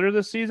them earlier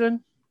this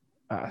season.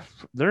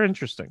 They're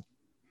interesting.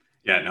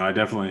 Yeah, no, I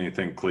definitely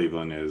think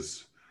Cleveland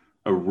is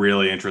a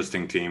really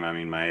interesting team. I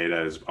mean,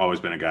 Maeda has always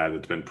been a guy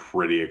that's been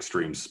pretty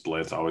extreme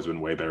splits, always been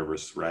way better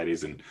versus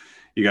righties. And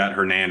you got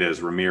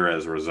Hernandez,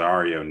 Ramirez,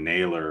 Rosario,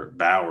 Naylor,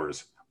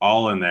 Bowers,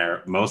 all in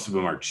there. Most of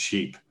them are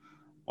cheap.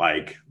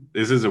 Like,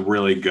 this is a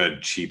really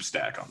good cheap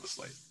stack on the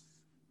slate.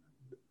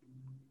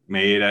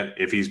 Maeda,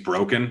 if he's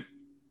broken,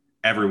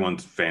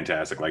 everyone's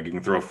fantastic. Like, you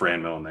can throw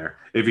Franmil in there.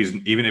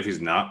 Even if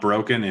he's not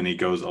broken and he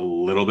goes a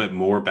little bit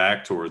more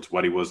back towards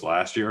what he was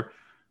last year,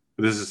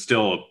 this is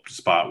still a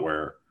spot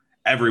where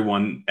every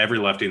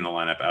lefty in the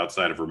lineup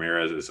outside of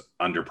Ramirez is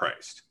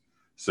underpriced.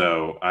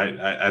 So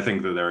I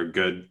think that they're a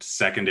good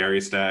secondary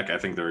stack. I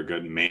think they're a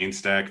good main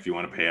stack if you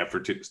want to pay up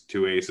for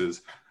two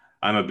aces.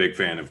 I'm a big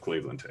fan of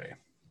Cleveland today.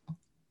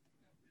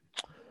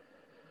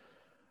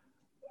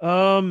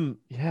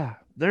 Yeah,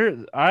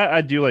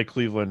 I do like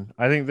Cleveland.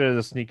 I think they're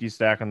the sneaky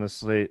stack on this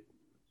slate.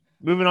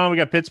 Moving on, we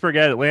got Pittsburgh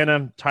at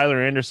Atlanta.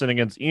 Tyler Anderson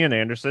against Ian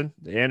Anderson.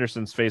 The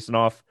Andersons facing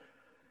off.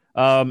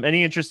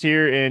 Any interest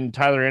here in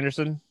Tyler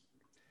Anderson?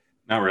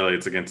 Not really.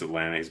 It's against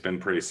Atlanta. He's been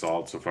pretty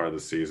solid so far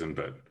this season,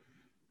 but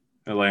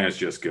Atlanta's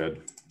just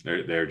good.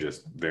 They're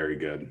just very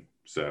good.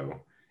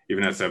 So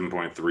even at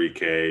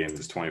 7.3K and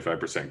this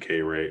 25%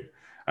 K rate,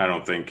 I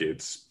don't think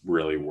it's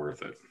really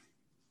worth it.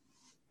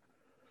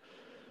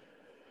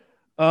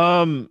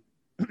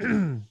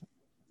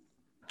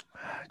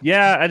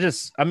 Yeah,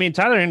 I mean,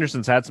 Tyler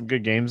Anderson's had some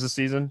good games this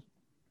season,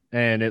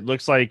 and it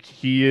looks like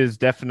he is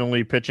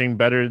definitely pitching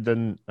better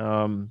than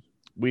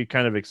we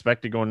kind of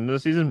expected going into the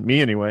season. Me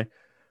anyway.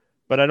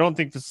 But I don't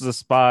think this is a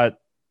spot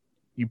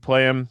you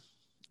play him.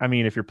 I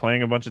mean, if you're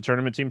playing a bunch of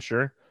tournament teams,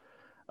 sure.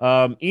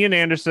 Ian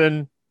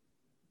Anderson,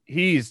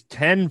 he's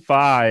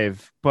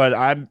 10-5, but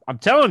I'm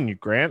telling you,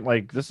 Grant,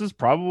 like this is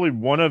probably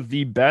one of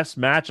the best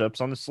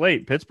matchups on the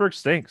slate. Pittsburgh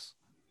stinks.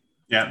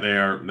 Yeah, they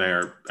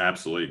are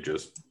absolutely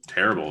just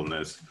terrible in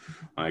this.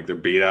 Like they're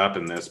beat up,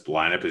 and this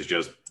lineup is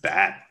just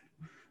bad.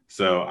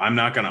 So I'm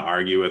not going to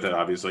argue with it.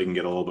 Obviously, he can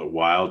get a little bit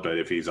wild, but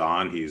if he's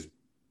on,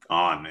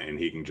 and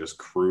he can just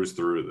cruise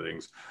through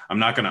things. I'm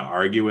not going to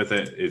argue with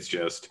it. It's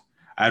just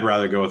I'd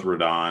rather go with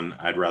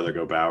Rodon. I'd rather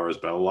go Bowers.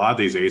 But a lot of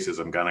these aces,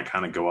 I'm going to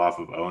kind of go off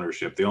of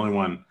ownership. The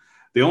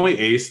only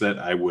ace that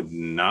I would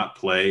not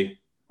play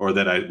or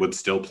that I would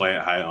still play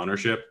at high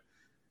ownership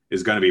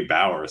is going to be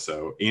Bauer.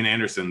 So Ian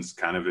Anderson's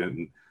kind of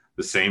in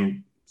the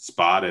same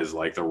spot as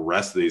like the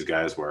rest of these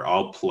guys where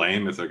I'll play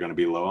him if they're going to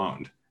be low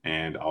owned,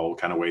 and I'll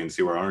kind of wait and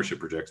see where ownership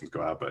projections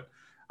go out. But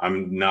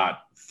I'm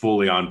not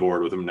fully on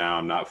board with him now.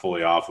 I'm not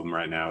fully off him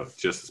right now. It's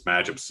just this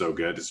matchup's so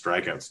good. His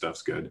strikeout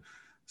stuff's good.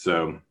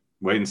 So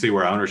wait and see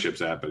where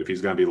ownership's at. But if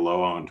he's going to be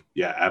low owned,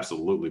 yeah,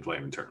 absolutely play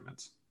him in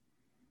tournaments.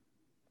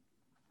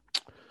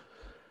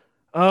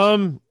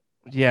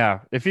 Yeah,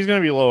 if he's going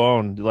to be low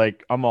owned,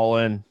 like I'm all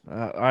in.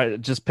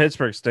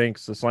 Pittsburgh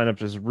stinks. This lineup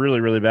is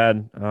really, really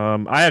bad.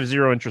 I have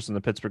zero interest in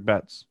the Pittsburgh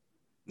bets.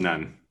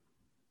 None.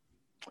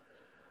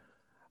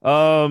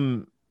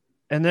 And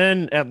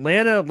then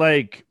Atlanta,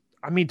 like,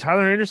 I mean,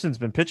 Tyler Anderson's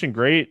been pitching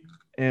great,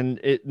 and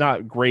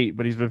not great,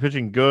 but he's been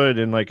pitching good.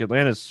 And like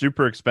Atlanta's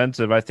super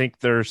expensive. I think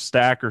they're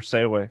stack or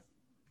stay away.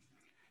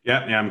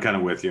 Yeah, I'm kind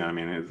of with you. I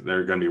mean,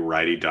 they're going to be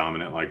righty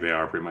dominant like they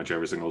are pretty much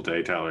every single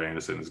day. Tyler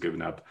Anderson has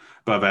given up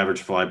above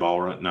average fly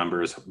ball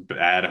numbers,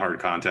 bad hard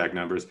contact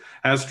numbers,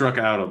 has struck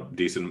out a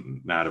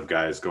decent amount of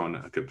guys going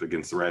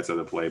against the right side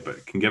of the plate,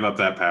 but can give up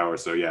that power.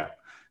 So, yeah,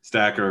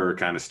 stacker or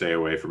kind of stay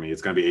away from me.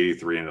 It's going to be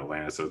 83 in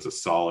Atlanta, so it's a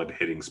solid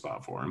hitting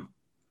spot for him.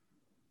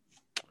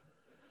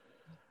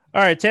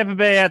 All right, Tampa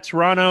Bay at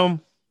Toronto.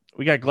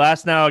 We got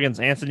Glasnow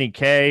against Anthony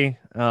Kay.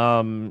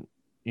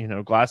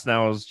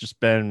 Glasnow has just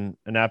been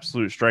an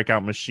absolute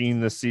strikeout machine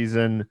this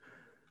season.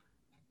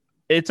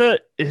 This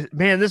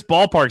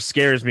ballpark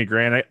scares me,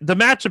 Grant. The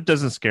matchup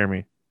doesn't scare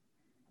me.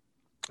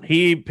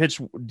 He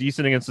pitched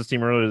decent against this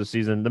team earlier this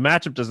season. The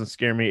matchup doesn't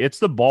scare me. It's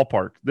the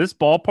ballpark. This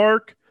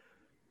ballpark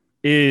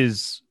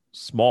is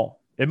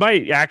small. It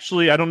might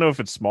actually, I don't know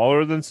if it's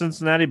smaller than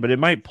Cincinnati, but it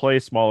might play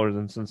smaller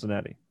than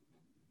Cincinnati.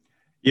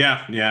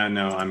 Yeah,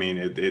 no, I mean,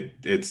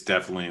 it's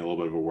definitely a little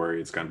bit of a worry.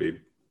 It's going to be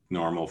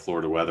normal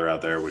Florida weather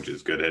out there, which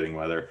is good hitting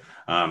weather.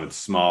 It's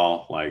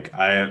small. Like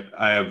I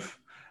have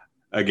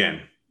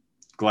again,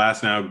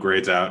 Glasnow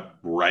grades out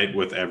right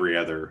with every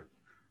other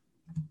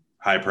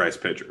high price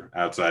pitcher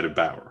outside of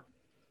Bauer.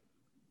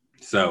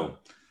 So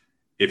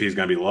if he's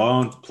going to be low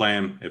owned, play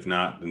him. If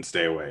not, then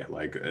stay away.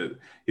 Like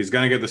he's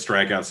going to get the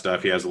strikeout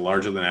stuff. He has a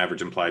larger than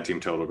average implied team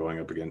total going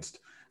up against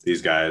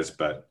these guys.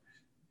 But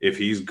if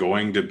he's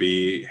going to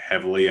be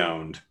heavily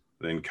owned,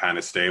 then kind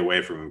of stay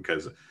away from him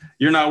because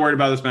you're not worried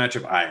about this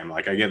matchup. I am.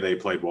 Like, I get they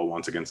played well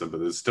once against them, but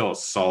it's still a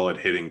solid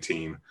hitting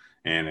team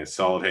and a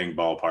solid hitting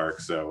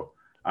ballpark. So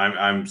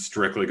I'm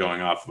strictly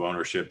going off of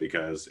ownership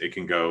because it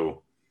can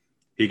go.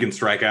 He can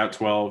strike out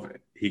 12.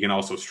 He can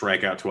also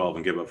strike out 12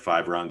 and give up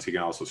 5 runs. He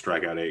can also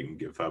strike out 8 and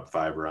give up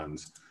 5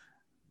 runs.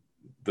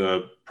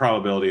 The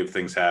probability of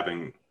things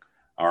happening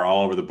are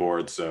all over the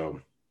board. So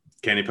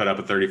can he put up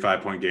a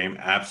 35-point game?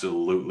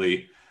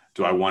 Absolutely.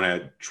 Do I want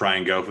to try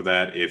and go for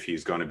that if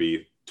he's going to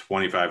be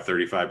 25,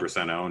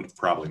 35% owned?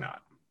 Probably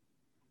not.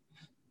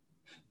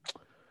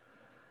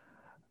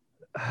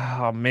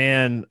 Oh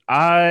man,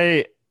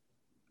 I'm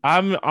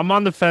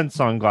on the fence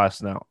on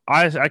Glass now.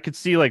 I could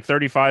see like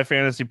 35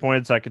 fantasy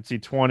points. I could see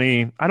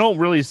 20. I don't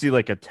really see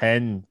like a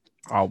 10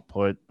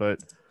 output, but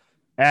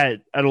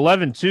at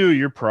 11-2,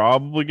 you're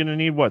probably going to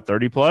need what,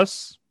 30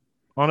 plus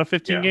on a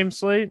 15 game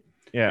slate.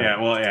 Yeah.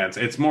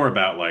 It's more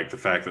about like the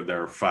fact that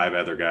there are 5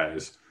 other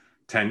guys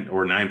 10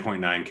 or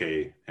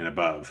 9.9K and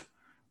above.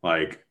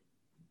 Like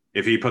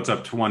if he puts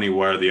up 20,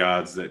 what are the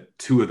odds that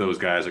 2 of those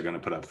guys are going to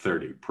put up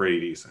 30? Pretty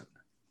decent.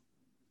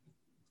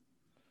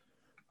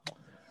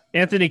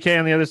 Anthony Kay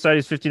on the other side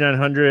is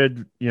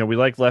 5,900. You know, we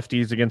like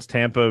lefties against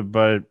Tampa,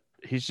 but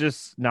he's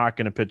just not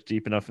going to pitch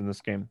deep enough in this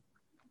game.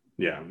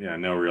 Yeah,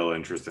 no real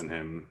interest in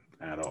him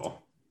at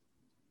all.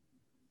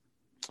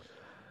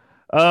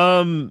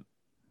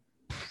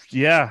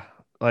 Yeah,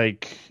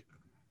 like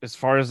as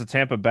far as the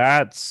Tampa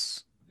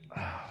bats,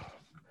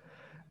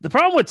 the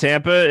problem with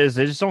Tampa is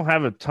they just don't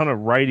have a ton of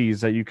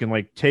righties that you can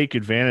like take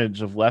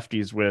advantage of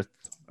lefties with.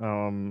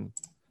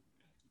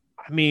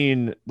 I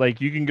mean, like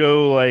you can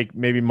go like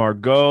maybe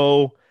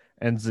Margot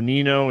and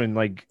Zanino and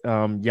like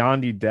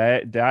Yandy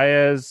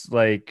Diaz.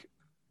 Like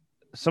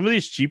some of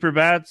these cheaper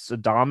bats,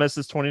 Adames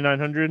is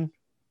 2,900.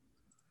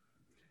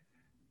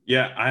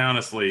 Yeah, I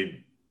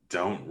honestly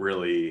don't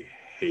really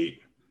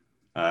hate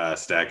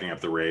stacking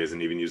up the Rays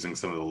and even using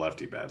some of the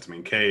lefty bats. I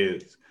mean,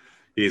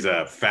 he's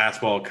a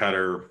fastball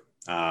cutter,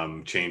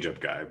 changeup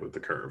guy with the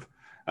curve.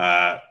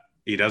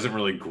 He doesn't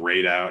really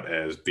grade out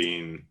as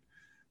being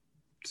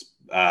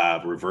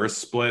reverse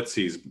splits.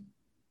 He's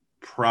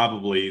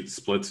probably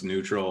splits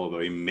neutral, although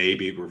he may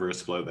be reverse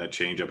split. That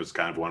changeup is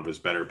kind of one of his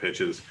better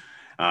pitches.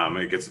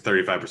 It gets a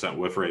 35%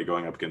 whiff rate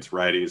going up against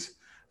righties.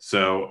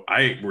 So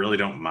I really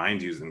don't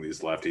mind using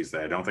these lefties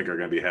that I don't think are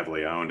going to be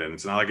heavily owned. And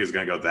it's not like he's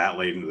going to go that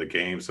late into the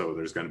game. So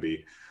there's going to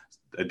be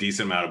a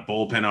decent amount of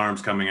bullpen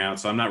arms coming out.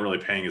 So I'm not really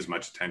paying as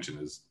much attention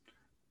as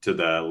to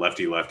the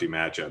lefty-lefty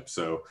matchup.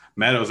 So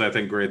Meadows, I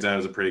think, grades out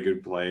as a pretty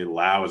good play.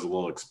 Lau is a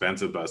little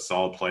expensive, but a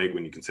solid play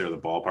when you consider the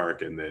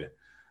ballpark and the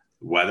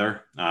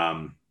weather.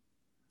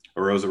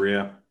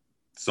 Rosaria,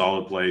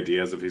 solid play.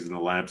 Diaz, if he's in the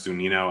lineup.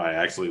 Zunino, I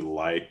actually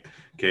like.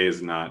 K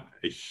is not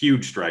a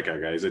huge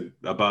strikeout guy. He's an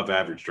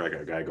above-average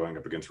strikeout guy going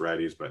up against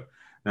righties, but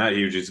not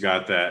huge. He's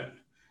got that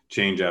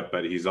changeup,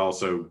 but he's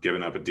also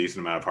given up a decent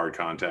amount of hard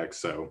contact.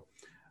 So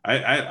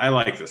I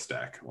like the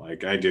stack.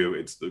 Like I do.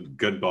 It's the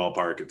good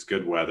ballpark. It's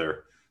good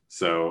weather.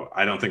 So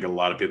I don't think a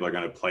lot of people are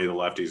going to play the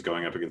lefties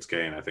going up against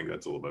K, and I think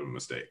that's a little bit of a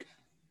mistake.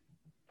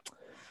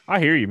 I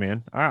hear you,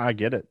 man. I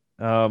get it.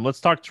 Let's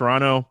talk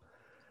Toronto.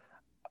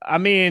 I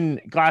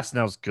mean,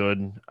 Glasnow's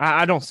good.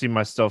 I don't see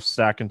myself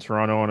stacking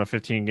Toronto on a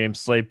 15-game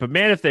slate, but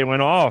man, if they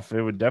went off,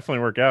 it would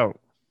definitely work out.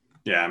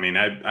 Yeah, I mean,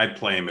 I'd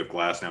play him if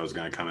Glasnow was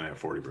going to come in at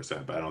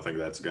 40%, but I don't think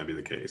that's going to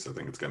be the case. I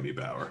think it's going to be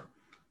Bauer.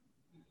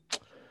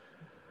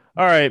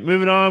 All right,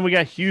 moving on. We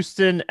got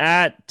Houston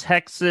at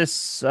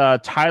Texas.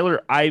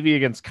 Tyler Ivey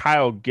against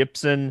Kyle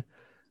Gibson.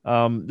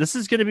 This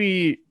is going to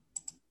be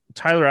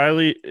Tyler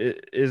Ivey.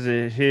 Is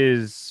it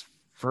his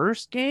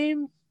first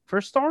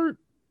start?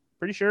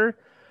 Pretty sure.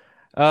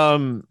 I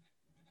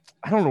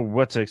don't know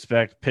what to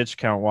expect pitch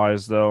count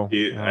wise, though.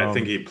 I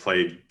think he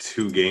played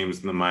 2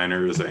 games in the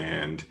minors,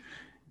 and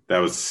that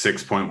was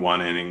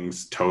 6.1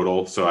 innings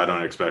total. So I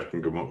don't expect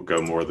him to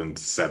go more than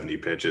 70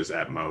 pitches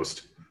at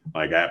most.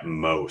 Like at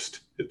most,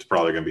 it's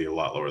probably going to be a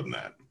lot lower than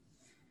that.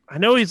 I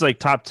know he's like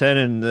top 10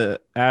 in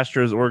the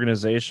Astros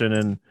organization,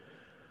 and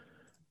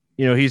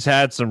you know he's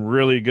had some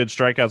really good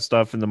strikeout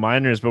stuff in the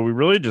minors, but we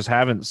really just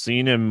haven't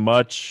seen him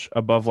much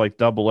above like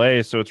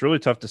Double-A. So it's really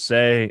tough to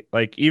say.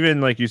 Like even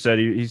like you said,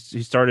 he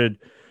started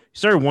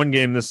 1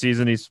 game this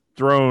season. He's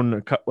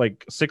thrown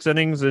like 6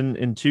 innings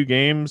in 2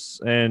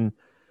 games, and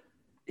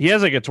he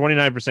has like a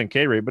 29%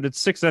 K rate, but it's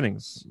 6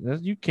 innings.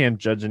 You can't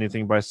judge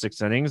anything by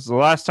 6 innings. The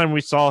last time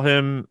we saw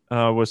him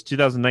was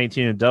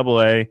 2019 in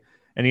Double-A,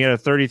 and he had a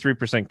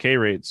 33% K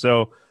rate.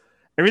 So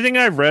everything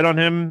I've read on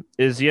him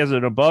is he has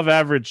an above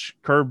average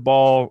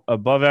curveball,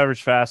 above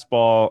average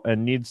fastball,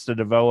 and needs to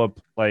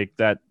develop like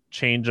that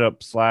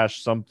changeup /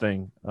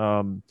 something.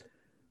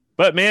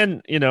 But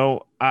man, you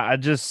know,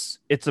 it's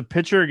a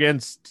pitcher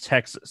against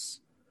Texas,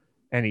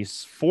 and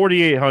he's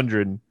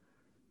 4,800.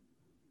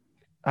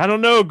 I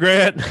don't know,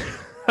 Grant.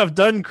 I've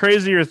done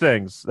crazier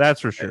things, that's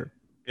for sure.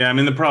 Yeah, I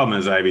mean, the problem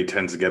is Ivy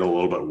tends to get a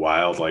little bit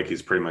wild. Like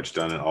he's pretty much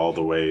done it all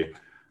the way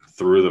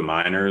through the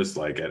minors.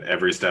 Like at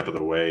every step of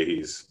the way,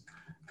 he's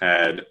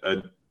had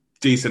a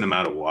decent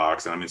amount of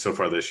walks. And I mean, so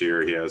far this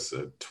year, he has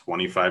a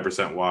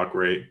 25% walk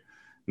rate.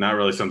 Not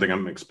really something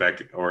I'm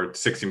expecting, or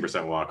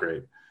 16% walk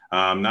rate.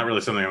 Not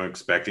really something I'm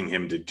expecting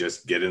him to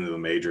just get into the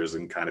majors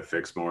and kind of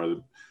fix more.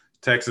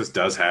 Texas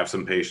does have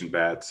some patient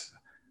bats.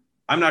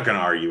 I'm not going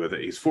to argue with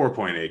it. He's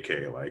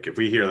 4.8K. Like, if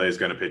we hear that he's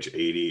going to pitch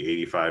 80,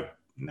 85,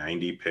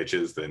 90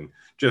 pitches, then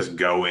just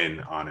go in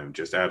on him.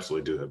 Just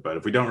absolutely do that. But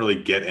if we don't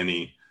really get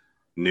any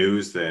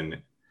news,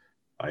 then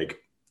like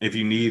if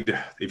you need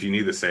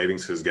the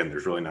savings, because again,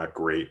 there's really not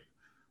great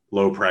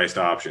low priced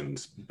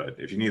options. But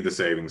if you need the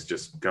savings,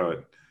 just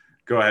go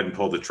ahead and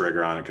pull the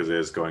trigger on it, because it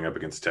is going up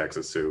against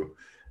Texas, who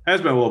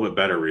has been a little bit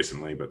better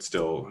recently, but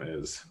still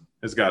has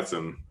got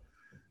some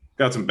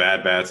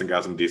bad bats and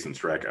got some decent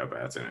strikeout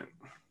bats in it.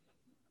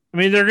 I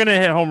mean, they're going to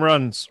hit home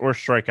runs or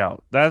strike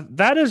out.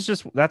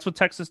 That's what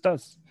Texas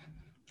does.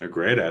 They're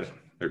great at it.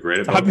 They're great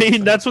at I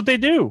mean, that's what they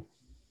do.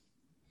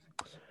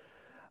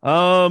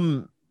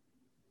 The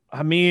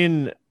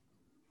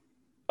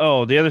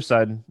other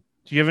side.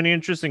 Do you have any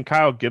interest in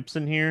Kyle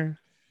Gibson here?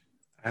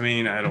 I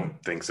mean, I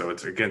don't think so.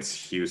 It's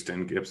against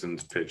Houston.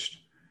 Gibson's pitched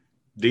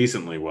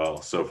decently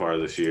well so far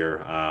this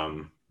year.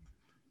 I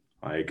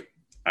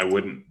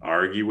wouldn't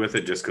argue with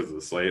it just because of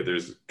the slate.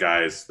 There's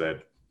guys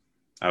that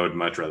I would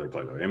much rather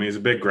play with. I mean, he's a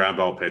big ground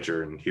ball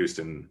pitcher, and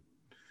Houston's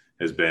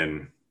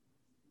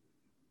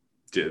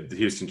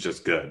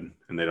just good,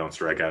 and they don't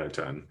strike out a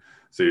ton.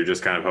 So you're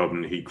just kind of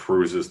hoping he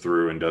cruises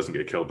through and doesn't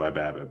get killed by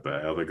BABIP. But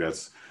I don't think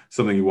that's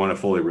something you want to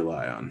fully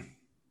rely on.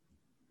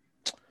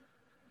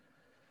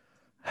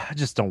 I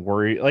just don't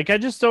worry. I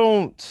just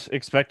don't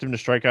expect him to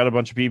strike out a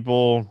bunch of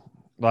people.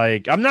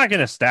 I'm not going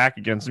to stack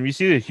against him. You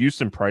see the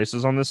Houston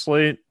prices on this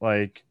slate?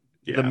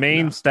 The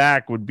main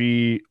stack would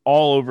be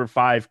all over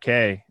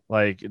 5K.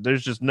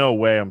 There's just no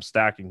way I'm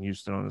stacking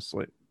Houston on this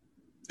slate.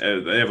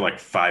 They have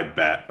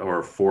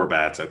 4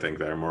 bats, I think,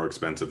 that are more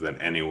expensive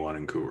than anyone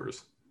in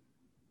Coors.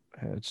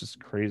 It's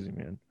just crazy,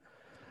 man.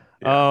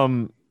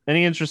 Yeah.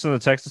 Any interest in the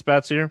Texas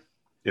bats here?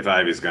 If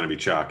Ivy's going to be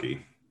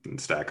chalky, then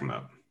stack him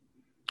up.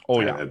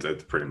 Oh, yeah.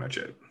 That's pretty much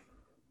it.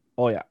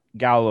 Oh, yeah.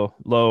 Gallo,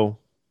 Lowe,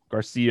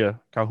 Garcia,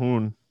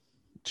 Calhoun,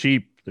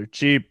 cheap. They're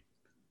cheap.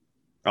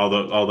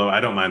 Although I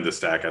don't mind the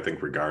stack, I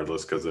think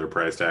regardless, because their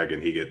price tag,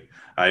 and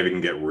Ivy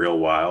can get real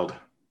wild.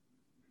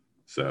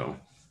 So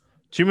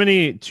too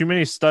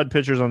many stud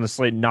pitchers on the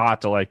slate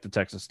not to like the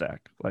Texas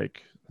stack.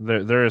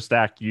 They're a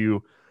stack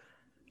you,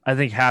 I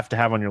think, have to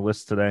have on your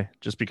list today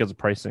just because of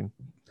pricing.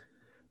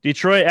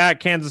 Detroit at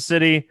Kansas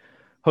City.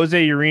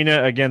 Jose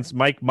Urena against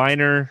Mike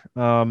Minor.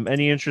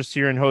 Any interest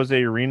here in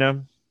Jose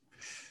Urena?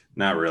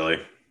 Not really.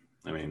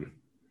 I mean,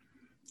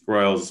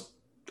 Royals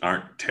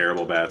aren't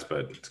terrible bats,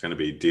 but it's going to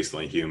be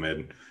decently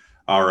humid.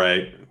 All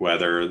right,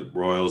 weather.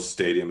 Royals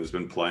Stadium has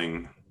been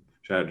playing.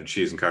 Shout out to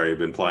Cheese and Curry.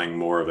 Been playing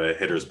more of a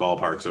hitter's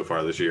ballpark so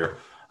far this year.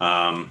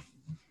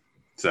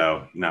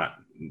 So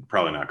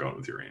probably not going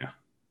with Urena.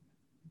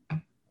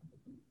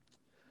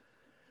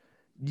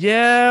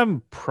 Yeah,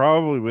 I'm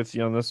probably with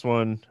you on this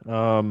one.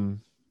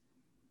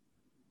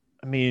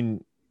 I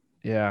mean,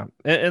 yeah,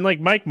 and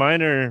Mike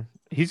Minor,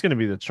 he's going to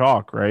be the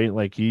chalk,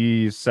 right?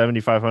 He's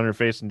 7,500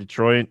 facing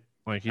Detroit.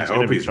 I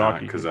hope he's not,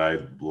 because I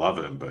love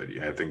him, but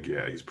I think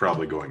he's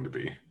probably going to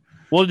be.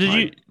 Well,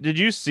 did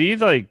you see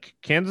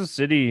Kansas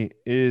City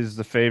is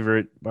the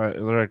favorite by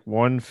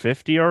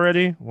 150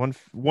 already?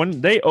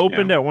 They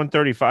opened at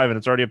 135 and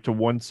it's already up to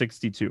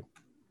 162.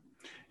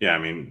 Yeah, I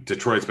mean,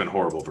 Detroit's been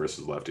horrible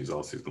versus lefties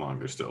all season long.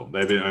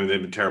 They've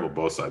been terrible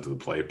both sides of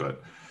the plate,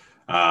 but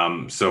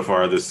so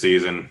far this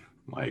season,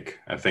 I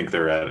think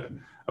they're at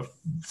a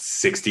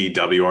 60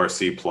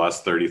 WRC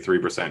plus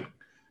 33%.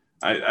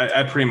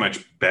 I pretty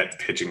much bet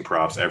pitching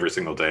props every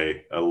single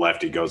day a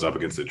lefty goes up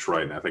against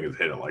Detroit, and I think it's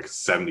hit at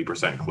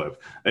 70%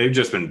 clip. They've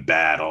just been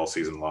bad all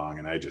season long,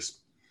 and I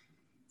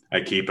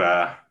keep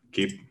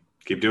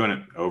doing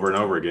it over and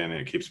over again,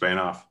 and it keeps paying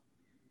off.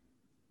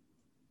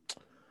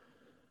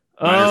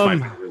 Miners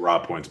might be raw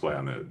points play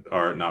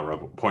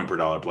point per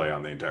dollar play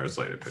on the entire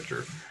slated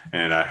pitcher,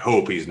 and I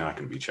hope he's not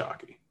going to be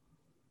chalky.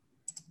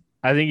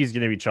 I think he's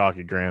going to be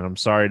chalky, Grant. I'm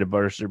sorry to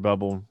burst your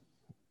bubble.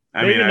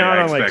 Maybe not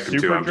on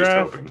Super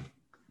Draft,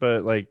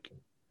 but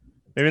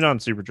maybe not on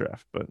Super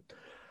Draft. But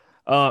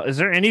is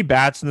there any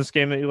bats in this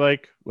game that you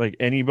like?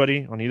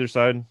 Anybody on either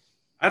side?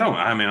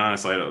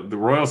 Honestly, the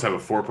Royals have a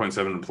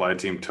 4.7 implied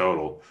team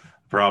total.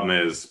 The problem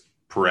is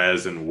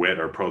Perez and Witt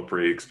are both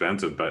pretty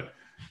expensive, but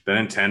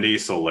Benintendi,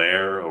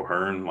 Soler,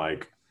 O'Hearn,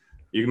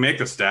 you can make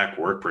the stack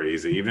work pretty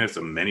easy, even if it's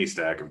a mini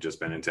stack of just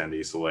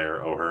Benintendi,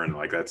 Soler, O'Hearn.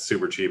 That's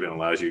super cheap and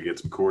allows you to get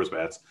some Coors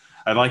bats.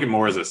 I'd like it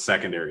more as a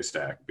secondary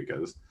stack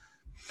because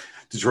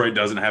Detroit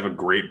doesn't have a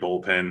great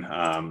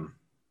bullpen.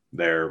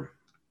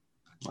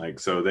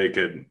 So they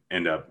could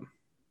end up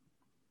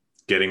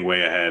getting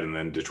way ahead, and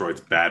then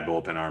Detroit's bad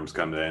bullpen arms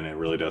come in and it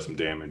really does some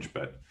damage.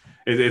 But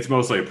it's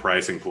mostly a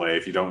pricing play.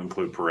 If you don't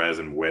include Perez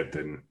and Witt,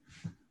 then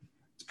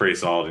it's pretty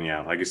solid. And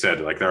yeah, like you said,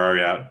 they're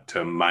already out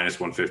to minus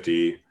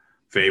 150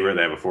 favorite.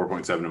 They have a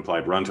 4.7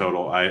 implied run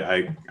total.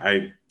 I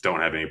don't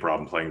have any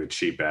problem playing the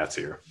cheap bats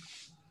here.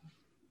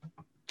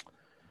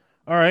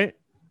 All right.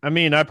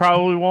 I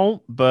probably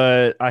won't,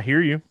 but I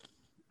hear you.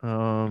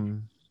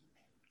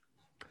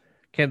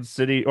 Kansas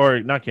City,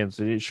 or not Kansas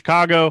City,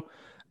 Chicago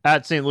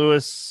At St.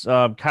 Louis,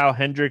 Kyle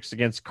Hendricks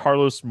against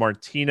Carlos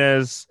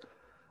Martinez.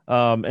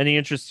 Any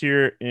interest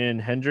here in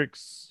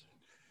Hendricks?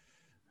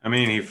 I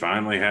mean, he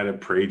finally had a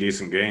pretty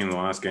decent game the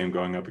last game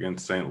going up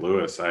against St.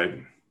 Louis.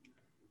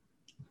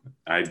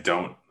 I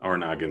don't, or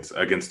not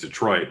against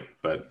Detroit,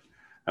 but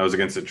I was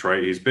against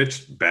Detroit. He's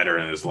pitched better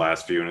in his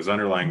last few, and his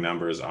underlying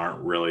numbers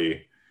aren't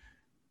really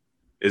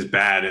as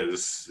bad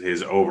as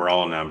his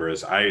overall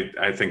numbers.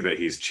 I think that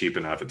he's cheap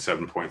enough at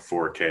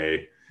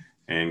 7.4K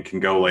and can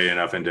go late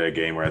enough into a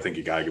game where I think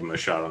you got to give him a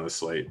shot on the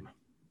slate.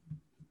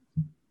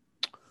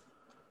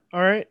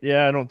 All right.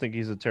 Yeah, I don't think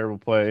he's a terrible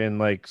play. And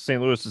like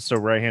St. Louis is so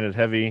right-handed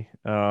heavy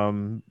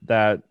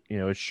that,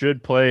 it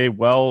should play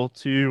well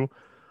to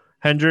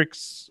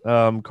Hendricks.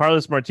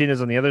 Carlos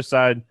Martinez on the other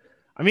side.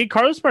 I mean,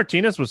 Carlos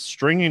Martinez was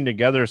stringing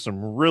together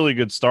some really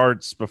good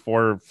starts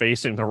before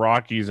facing the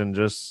Rockies and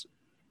just,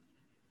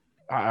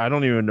 I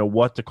don't even know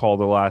what to call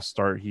the last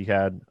start he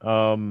had.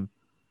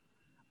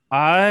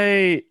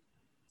 I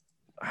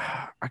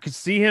could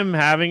see him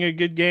having a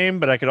good game,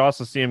 but I could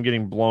also see him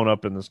getting blown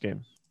up in this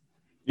game.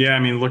 Yeah, I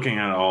mean, looking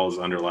at all his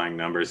underlying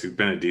numbers, he's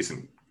been a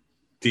decent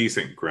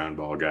ground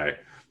ball guy,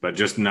 but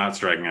just not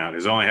striking out.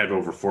 He's only had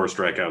over 4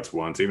 strikeouts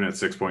once, even at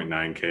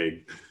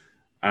 6.9K.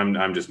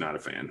 I'm just not a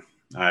fan.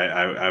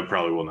 I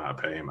probably will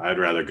not pay him. I'd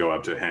rather go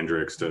up to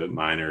Hendricks, to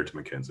Minor, to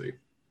McKenzie.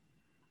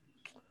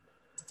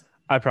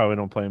 I probably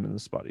don't play him in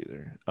this spot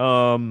either.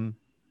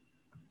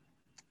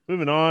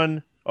 Moving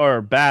on,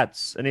 or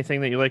bats.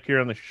 Anything that you like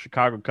here on the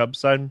Chicago Cubs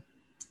side?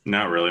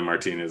 Not really.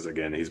 Martinez,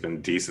 again, he's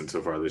been decent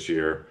so far this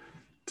year.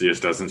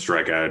 Just doesn't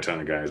strike out a ton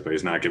of guys, but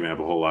he's not giving up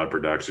a whole lot of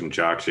production.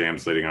 Jock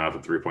Shams leading off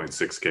at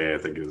 3.6K, I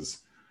think,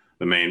 is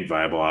the main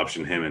viable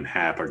option. Him and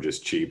Happ are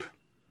just cheap.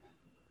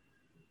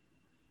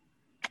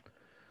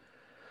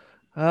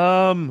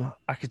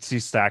 I could see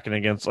stacking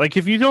against, like,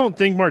 if you don't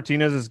think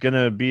Martinez is going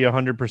to be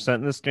 100%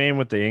 in this game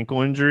with the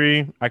ankle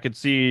injury, I could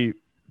see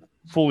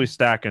fully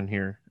stacking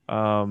here.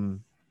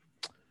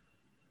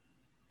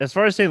 As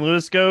far as St.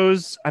 Louis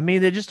goes, I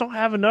mean, they just don't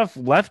have enough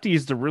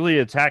lefties to really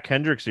attack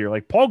Hendricks here.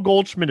 Like, Paul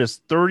Goldschmidt is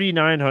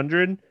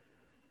 3,900,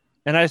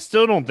 and I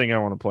still don't think I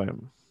want to play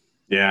him.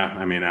 Yeah,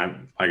 I mean,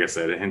 like I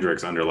said,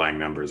 Hendricks' underlying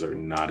numbers are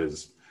not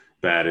as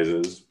bad as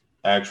his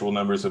actual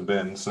numbers have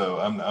been, so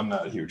I'm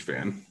not a huge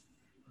fan.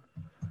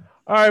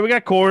 All right, we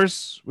got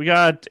Coors. We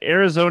got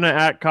Arizona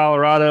at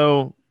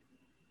Colorado.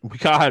 We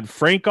got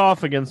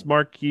Francoff against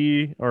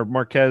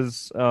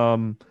Marquez.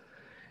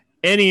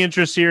 Any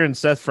interest here in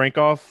Seth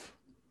Francoff?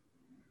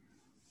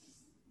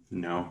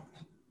 No.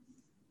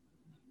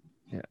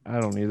 Yeah, I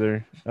don't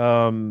either.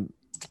 And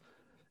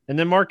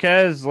then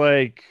Marquez,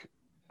 like,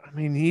 I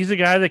mean, he's a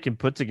guy that can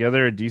put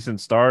together a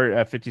decent start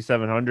at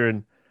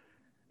 5,700.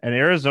 And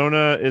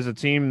Arizona is a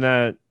team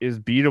that is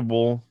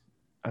beatable.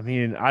 I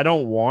mean, I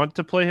don't want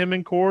to play him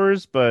in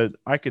Coors, but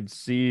I could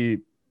see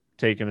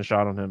taking a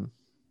shot on him.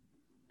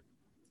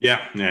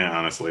 Yeah,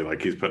 honestly,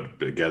 like, he's put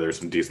together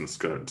some decent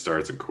starts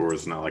at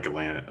Coors. Not like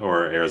Atlanta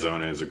or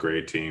Arizona is a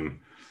great team.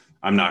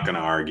 I'm not going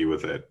to argue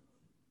with it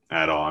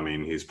at all. I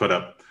mean, he's put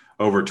up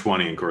over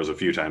 20 in Coors a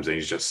few times, and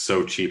he's just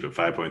so cheap at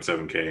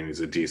 5.7K, and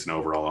he's a decent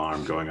overall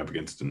arm going up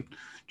against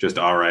just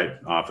all right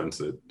offense.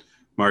 That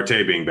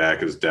Marte being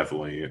back is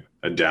definitely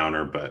a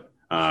downer, but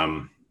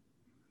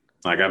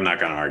like, I'm not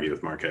going to argue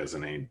with Marquez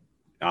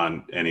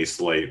on any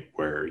slate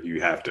where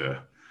you have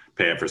to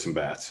pay up for some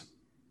bats.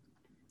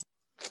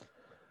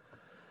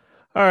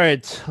 All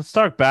right, let's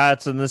talk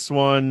bats in this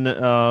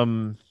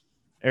one.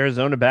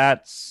 Arizona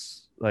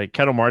bats, like,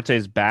 Ketel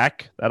Marte's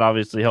back. That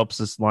obviously helps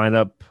this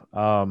lineup.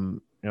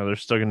 They're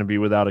still going to be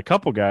without a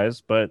couple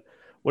guys, but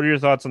what are your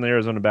thoughts on the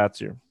Arizona bats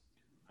here?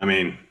 I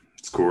mean,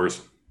 it's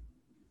Coors.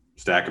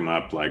 Stack them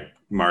up. Like,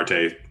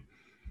 Marte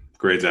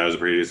grades out as a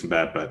pretty decent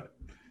bat, but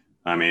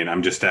I mean,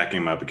 I'm just stacking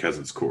him up because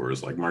it's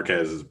Coors. Like,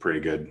 Marquez is a pretty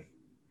good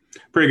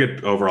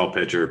overall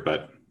pitcher,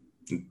 but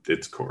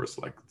it's Coors.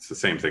 Like, it's the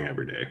same thing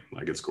every day.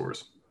 Like, it's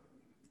Coors.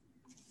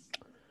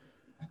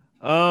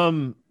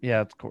 Yeah,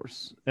 of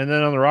course. And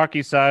then on the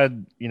Rocky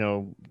side,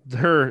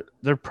 they're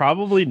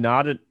probably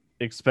not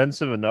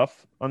expensive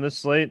enough on this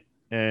slate,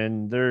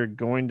 and they're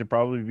going to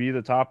probably be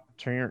the top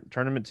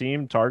tournament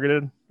team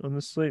targeted on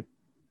this slate.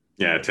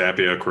 Yeah,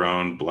 Tapia,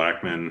 Cron,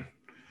 Blackman,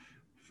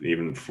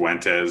 even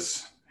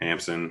Fuentes,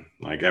 Hampson,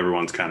 like,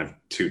 everyone's kind of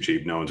too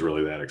cheap. No one's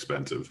really that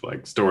expensive.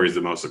 Like, Story's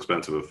the most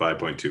expensive with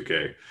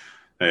 5.2K.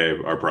 They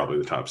are probably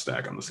the top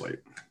stack on the slate.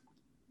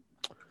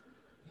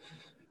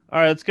 All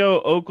right, let's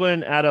go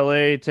Oakland at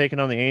LA, taking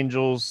on the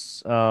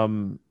Angels.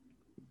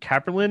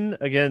 Kaprielian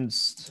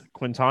against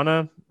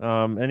Quintana.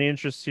 Any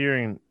interest here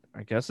in,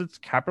 I guess it's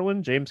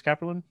Kaprielian, James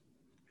Kaprielian?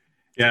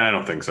 Yeah, I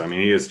don't think so. I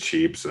mean, he is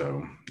cheap,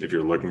 so if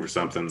you're looking for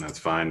something, that's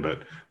fine.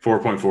 But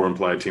 4.4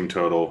 implied team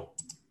total,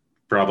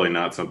 probably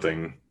not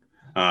something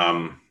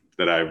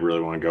that I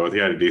really want to go with. He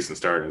had a decent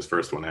start in his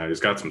first one out. He's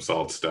got some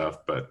solid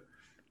stuff, but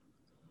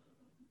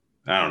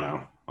I don't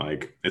know.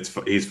 Like,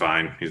 he's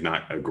fine. He's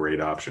not a great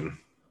option.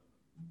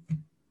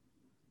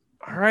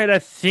 All right, I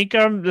think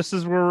this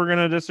is where we're going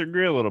to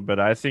disagree a little bit.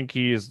 I think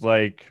he is,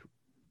 like,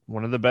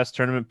 one of the best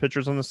tournament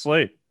pitchers on the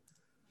slate.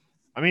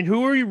 I mean,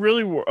 who are you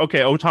really? Okay,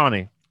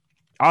 Ohtani.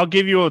 I'll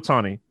give you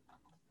Ohtani,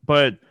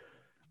 but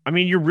I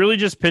mean, you're really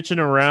just pitching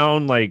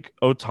around like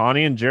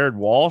Ohtani and Jared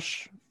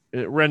Walsh.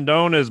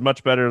 Rendon is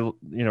much better,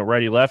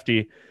 righty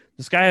lefty.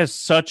 This guy has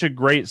such a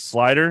great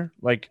slider.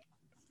 Like,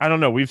 I don't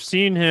know. We've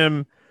seen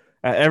him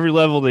at every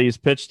level that he's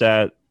pitched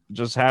at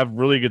just have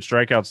really good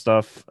strikeout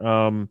stuff.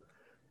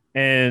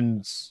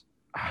 And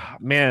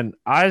man,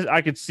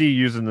 I could see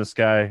using this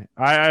guy.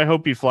 I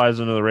hope he flies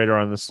under the radar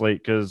on this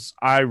slate because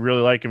I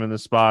really like him in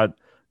this spot.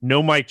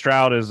 No Mike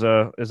Trout is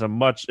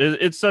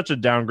it's such a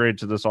downgrade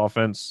to this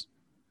offense.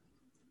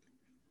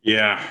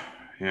 Yeah,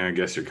 I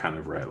guess you're kind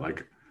of right.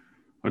 Like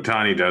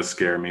Ohtani does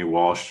scare me,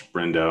 Walsh,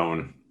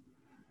 Rendon,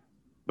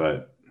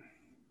 but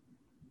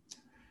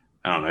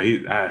I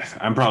don't know.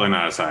 I'm probably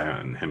not as high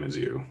on him as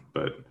you,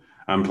 but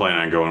I'm planning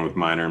on going with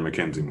Minor and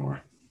McKenzie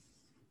more.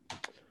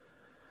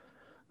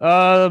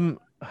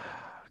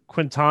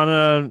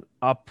 Quintana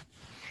up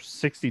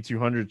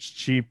 6,200 is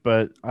cheap,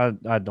 but I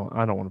don't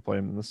want to play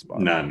him in this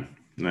spot. None.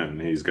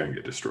 He's going to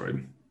get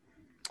destroyed.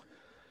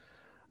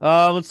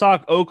 Let's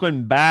talk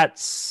Oakland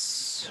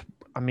bats.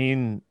 I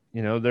mean,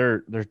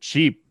 they're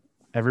cheap.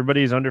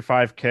 Everybody's under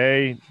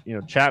 5K.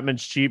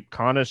 Chapman's cheap,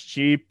 Kana's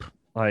cheap.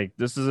 Like,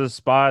 this is a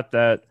spot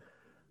that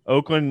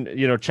Oakland,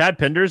 Chad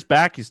Pinder's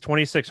back. He's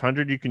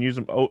 2,600. You can use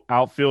him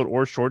outfield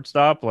or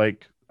shortstop.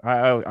 Like,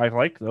 I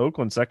like the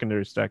Oakland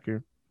secondary stack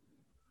here.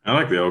 I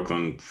like the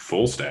Oakland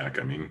full stack.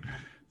 I mean,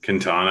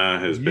 Quintana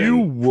has been. You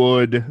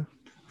would.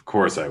 Of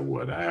course I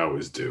would. I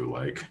always do.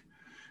 Like,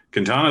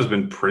 Quintana's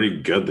been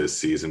pretty good this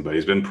season, but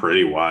he's been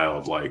pretty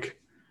wild. Like,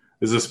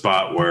 this is a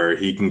spot where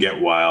he can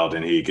get wild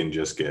and he can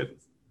just get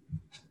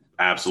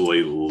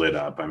absolutely lit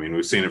up. I mean,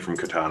 we've seen it from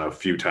Quintana a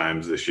few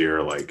times this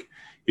year. Like,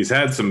 he's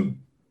had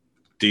some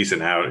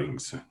decent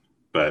outings,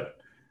 but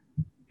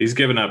he's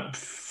given up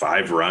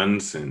 5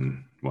 runs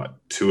in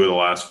 2 of the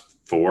last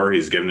 4.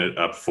 He's given it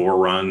up 4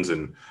 runs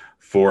in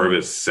 4 of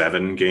his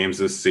 7 games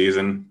this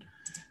season.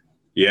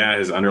 Yeah,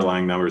 his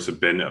underlying numbers have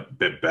been a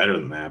bit better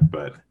than that,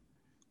 but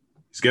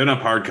he's given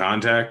up hard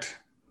contact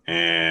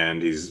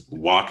and he's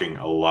walking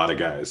a lot of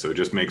guys, so it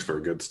just makes for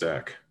a good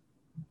stack.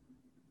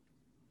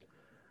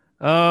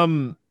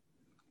 Any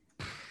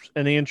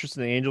interest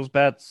in the Angels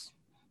bats?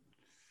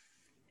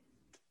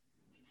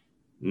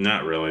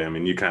 Not really. I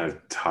mean, you kind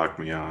of talked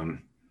me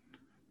on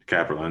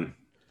Kaplerman.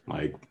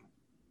 Like,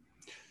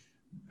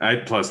 I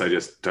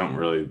just don't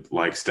really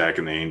like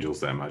stacking the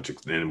Angels that much.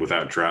 And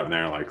without Trout in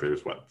there, like,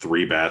 there's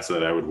 3 bats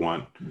that I would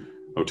want.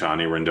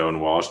 Ohtani, Rendon,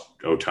 Walsh.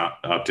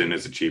 Upton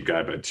is a cheap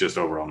guy, but it's just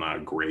overall not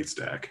a great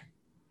stack.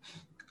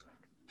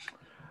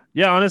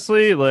 Yeah,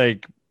 honestly,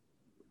 like,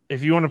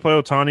 if you want to play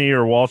Ohtani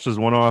or Walsh as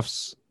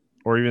one-offs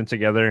or even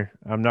together,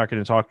 I'm not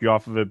going to talk you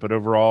off of it. But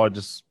overall, I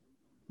just,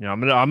 I'm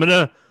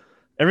gonna.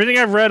 Everything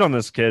I've read on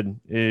this kid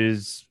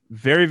is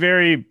very,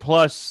 very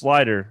plus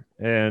slider,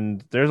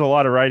 and there's a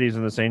lot of righties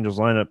in this Angels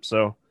lineup,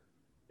 so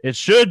it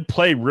should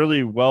play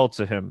really well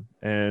to him,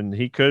 and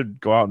he could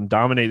go out and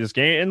dominate this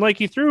game. And like,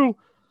 he threw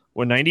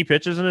 90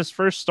 pitches in his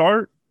first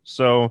start,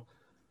 so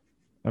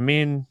I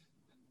mean,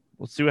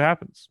 let's see what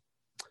happens.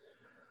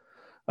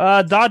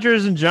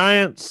 Dodgers and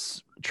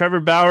Giants.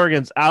 Trevor Bauer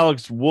against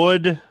Alex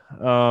Wood.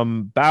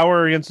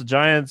 Bauer against the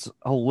Giants,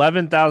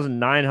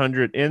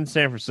 11,900 in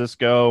San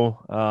Francisco.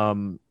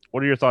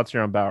 What are your thoughts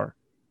here on Bauer?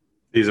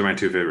 These are my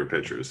 2 favorite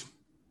pitchers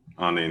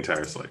on the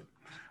entire slate.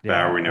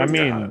 Yeah, Bauer, we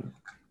know.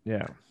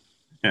 Yeah,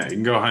 you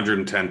can go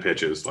 110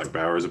 pitches. Like,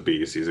 Bauer's a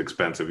beast. He's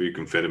expensive. You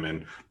can fit him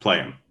in. Play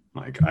him.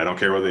 Like, I don't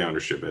care what the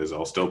ownership is.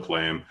 I'll still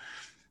play him.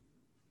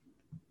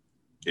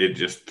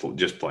 Just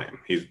play him.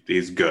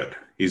 He's good.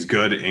 He's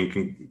good,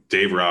 and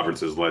Dave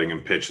Roberts is letting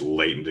him pitch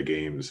late into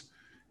games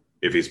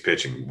if he's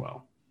pitching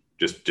well.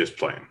 Just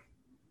play him.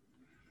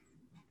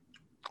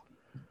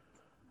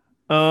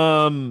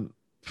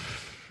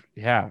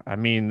 Yeah, I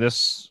mean,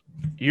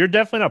 you're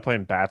definitely not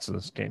playing bats in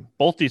this game.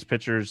 Both these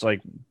pitchers,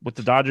 like, with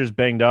the Dodgers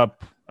banged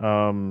up,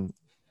 I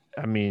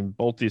mean,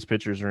 both these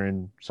pitchers are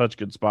in such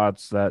good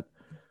spots that,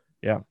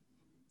 yeah.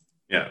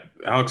 Yeah,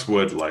 Alex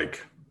Wood,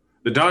 like,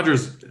 the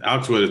Dodgers,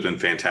 Alex Wood has been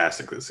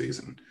fantastic this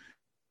season.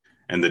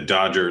 And the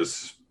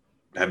Dodgers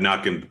have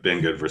not been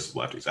good versus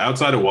lefties.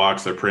 Outside of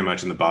walks, they're pretty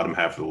much in the bottom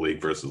half of the league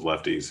versus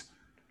lefties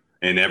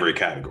in every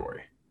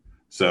category.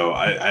 So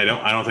I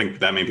don't think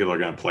that many people are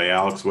going to play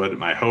Alex Wood.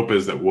 My hope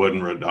is that Wood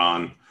and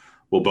Rodon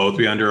will both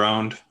be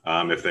under-owned.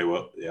 If they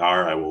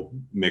are, I will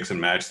mix and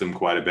match them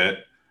quite a bit.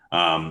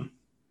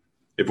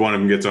 If one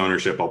of them gets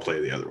ownership, I'll play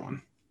the other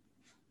one.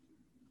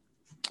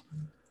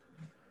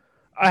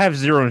 I have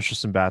zero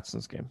interest in bats in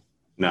this game.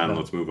 None.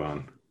 Let's move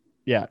on.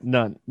 Yeah,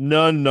 none.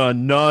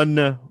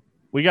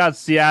 We got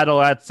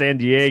Seattle at San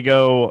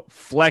Diego,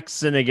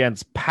 flexing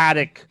against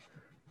Paddock.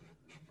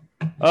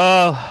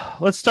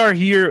 Let's start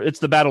here. It's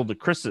the battle of the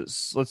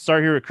Chris's. Let's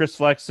start here with Chris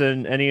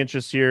Flexen. Any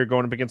interest here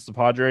going up against the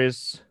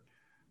Padres?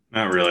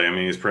 Not really. I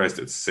mean, he's priced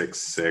at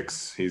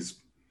 6.6. He's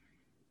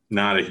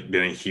not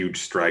been a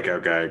huge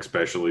strikeout guy,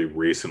 especially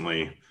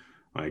recently.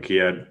 Like, he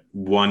had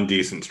one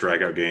decent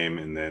strikeout game,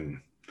 and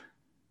then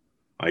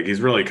Like,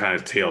 he's really kind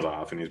of tailed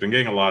off, and he's been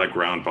getting a lot of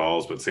ground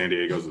balls, but San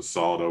Diego's a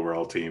solid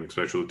overall team,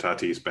 especially with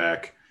Tatis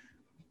back.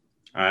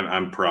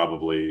 I'm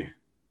probably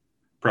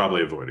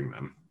avoiding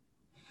them.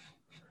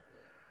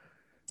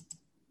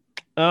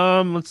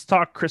 Let's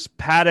talk Chris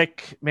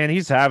Paddock. Man,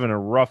 he's having a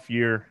rough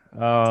year.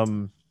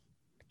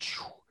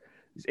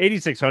 He's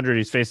 8,600.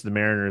 He's facing the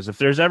Mariners. If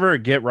there's ever a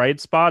get right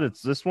spot,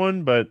 it's this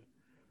one. But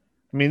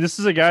I mean, this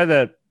is a guy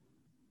that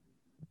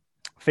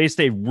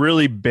faced a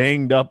really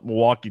banged up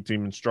Milwaukee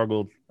team and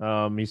struggled.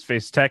 He's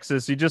faced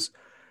Texas.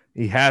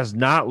 He has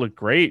not looked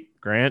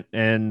great, Grant.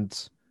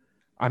 And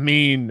I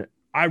mean,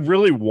 I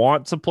really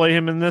want to play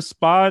him in this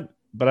spot,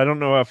 but I don't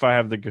know if I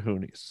have the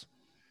kahunas.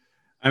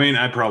 I mean,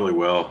 I probably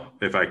will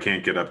if I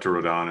can't get up to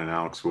Rodon and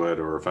Alex Wood,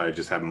 or if I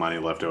just have money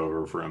left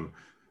over from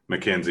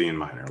McKenzie and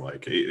Minor.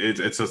 Like,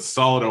 it's a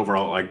solid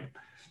overall. Like,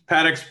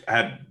 Paddock's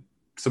had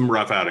some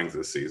rough outings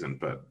this season,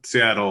 but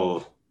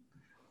Seattle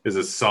is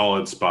a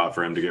solid spot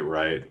for him to get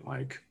right.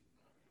 Like,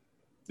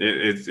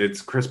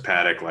 it's Chris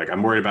Paddock. Like,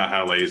 I'm worried about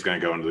how late he's going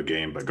to go into the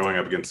game, but going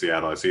up against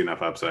Seattle, I see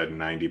enough upside in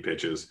 90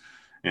 pitches,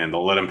 and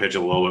they'll let him pitch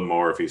a little bit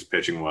more if he's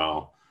pitching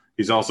well.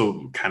 He's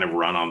also kind of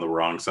run on the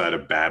wrong side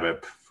of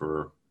BABIP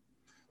for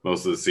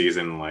most of the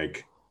season.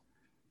 Like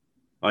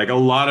a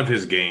lot of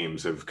his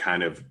games have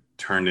kind of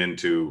turned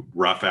into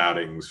rough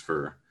outings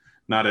for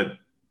not a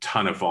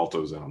ton of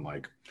Falto zone.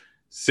 Like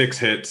 6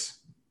 hits,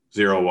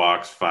 0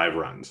 walks, 5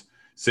 runs.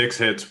 6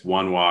 hits,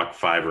 1 walk,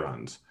 5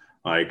 runs.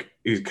 Like,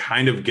 he's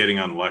kind of getting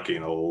unlucky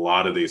in a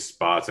lot of these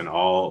spots, and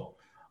all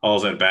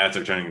his at bats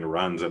are turning into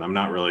runs. And I'm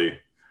not really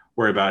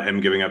worried about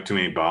him giving up too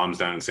many bombs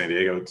down in San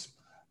Diego. It's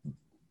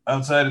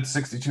outside, it's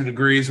 62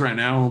 degrees right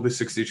now. It'll be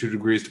 62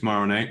 degrees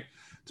tomorrow night.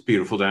 It's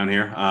beautiful down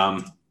here.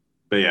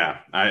 But yeah,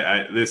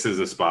 I this is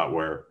a spot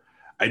where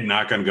I'm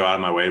not going to go out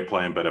of my way to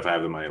play him, but if I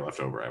have the money left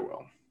over, I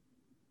will.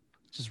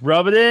 Just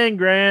rub it in,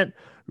 Grant.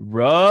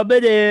 Rub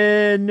it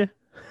in.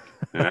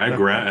 And I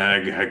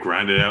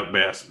grinded out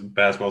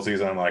basketball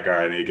season. I'm like, all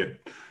right, I need to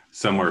get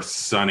somewhere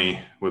sunny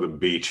with a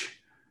beach.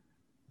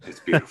 It's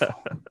beautiful.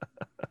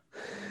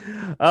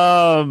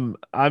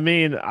 I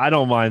mean, I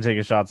don't mind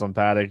taking shots on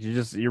Paddock.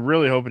 You're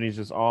really hoping he's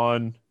just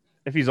on.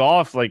 If he's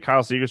off, like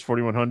Kyle Seager's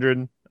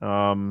 4,100.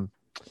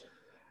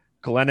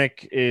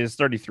 Kalenic is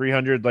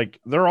 3,300. Like,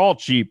 they're all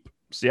cheap.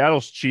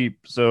 Seattle's cheap.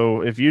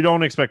 So if you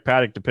don't expect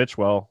Paddock to pitch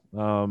well,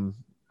 I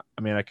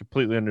mean, I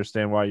completely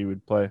understand why you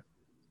would play.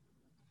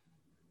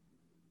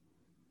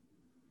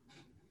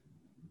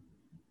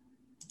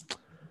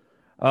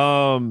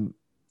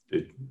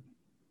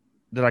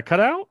 Did I cut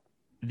out?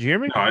 Did you hear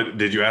me? No,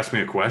 did you ask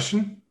me a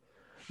question?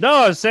 No,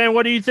 I was saying,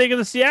 what do you think of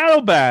the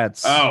Seattle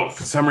bats? Oh,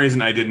 for some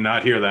reason I did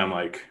not hear that. I'm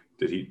like,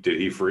 did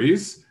he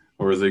freeze?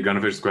 Or is it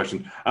Gunnerfish's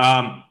question?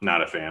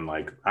 Not a fan.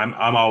 Like,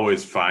 I'm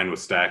always fine with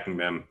stacking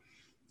them.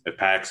 If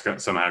Pack's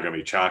somehow going to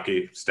be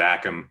chalky,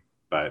 stack them.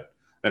 But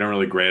they don't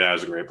really grade out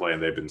as a great play,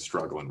 and they've been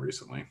struggling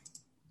recently.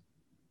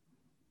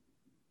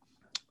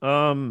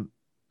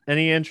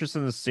 Any interest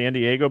in the San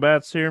Diego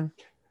bats here?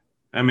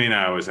 I mean,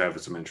 I always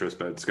have some interest,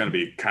 but it's going to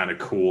be kind of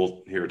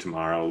cool here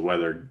tomorrow. The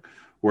weather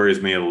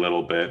worries me a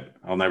little bit.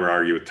 I'll never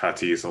argue with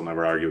Tatis. I'll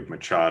never argue with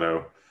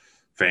Machado.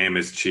 Pham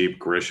is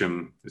cheap.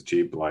 Grisham is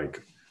cheap.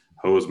 Like,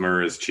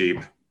 Hosmer is cheap.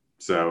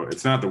 So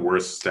it's not the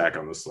worst stack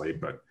on the slate,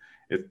 but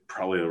it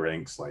probably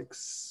ranks like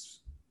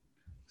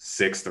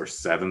 6th or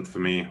 7th for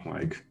me.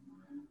 Like,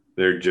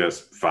 they're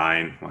just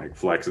fine. Like,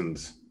 flexing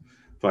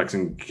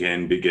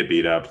can get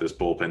beat up. This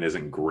bullpen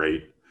isn't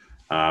great.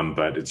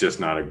 But it's just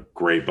not a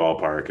great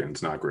ballpark, and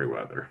it's not great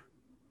weather.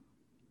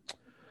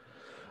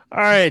 All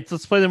right,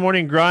 let's play the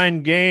morning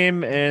grind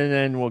game, and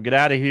then we'll get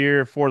out of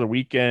here for the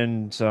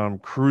weekend.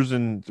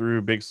 Cruising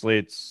through big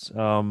slates.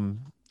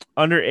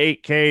 Under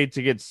 8K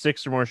to get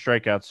 6 or more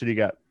strikeouts. Who do you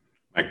got?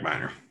 Mike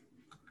Minor.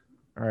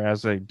 All right, I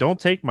was like, don't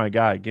take my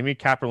guy. Give me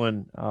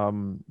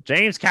Kaplerman.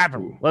 James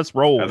Kaplerman. Let's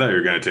roll. I thought you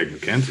were going to take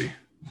McKenzie.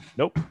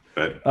 Nope.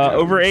 But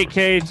over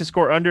 8K to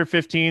score under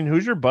 15.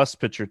 Who's your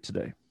bust pitcher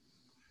today?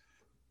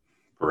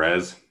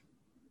 Perez.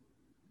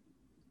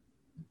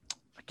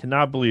 I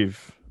cannot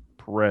believe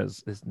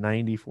Perez is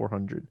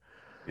 9,400.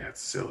 Yeah,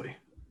 it's silly.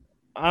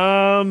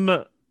 I'm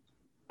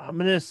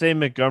gonna say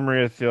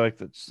Montgomery. I feel like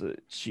that's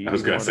cheap. I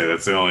was gonna say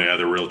that's the only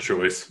other real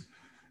choice.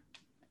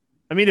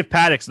 I mean, if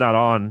Paddock's not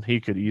on, he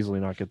could easily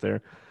not get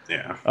there.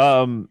 Yeah.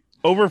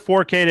 Over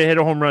 4K to hit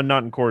a home run,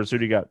 not in Coors. Who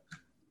do you got?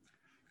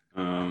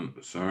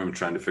 Sorry, I'm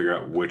trying to figure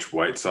out which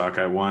White Sox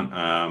I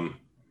want.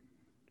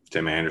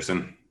 Tim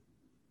Anderson.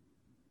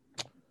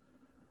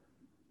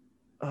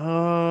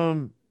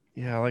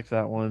 Yeah, I like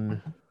that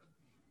one.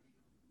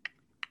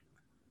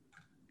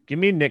 Give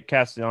me Nick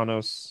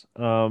Castellanos.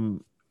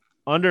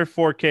 Under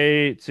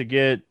 4K to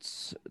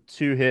get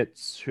 2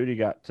 hits. Who do you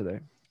got today?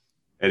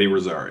 Eddie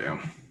Rosario.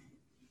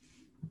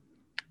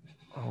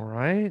 All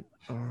right.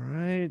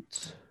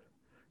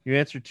 You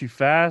answered too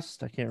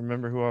fast. I can't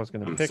remember who I was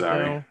going to pick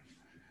sorry. now.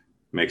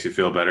 Makes you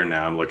feel better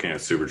now. I'm looking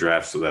at Super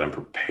Draft so that I'm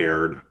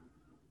prepared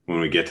when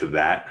we get to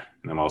that.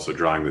 And I'm also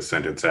drawing the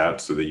sentence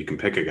out so that you can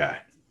pick a guy.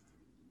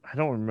 I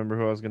don't remember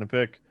who I was going to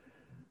pick.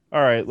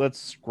 All right, let's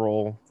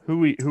scroll.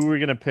 who are we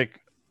gonna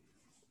pick?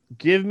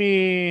 Give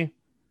me,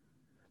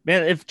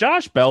 man. If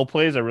Josh Bell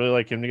plays, I really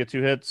like him to get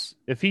 2 hits.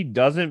 If he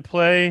doesn't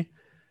play,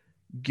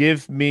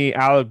 give me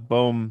Alec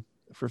Boehm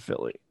for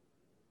Philly.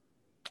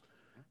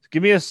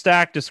 Give me a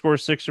stack to score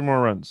 6 or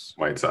more runs.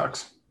 White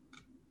Sox.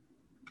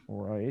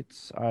 All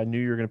right. I knew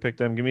you were going to pick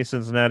them. Give me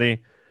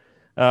Cincinnati.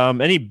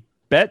 Any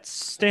bets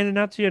standing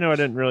out to you? I know I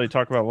didn't really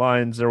talk about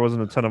lines. There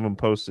wasn't a ton of them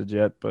posted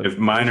yet. But if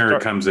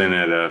Minor comes in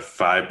at a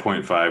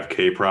 5.5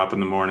 K prop in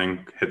the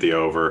morning, hit the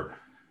over.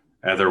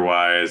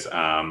 Otherwise,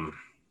 I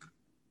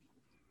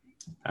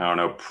don't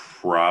know,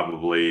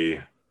 probably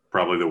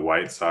the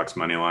White Sox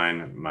money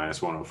line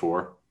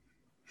 -104.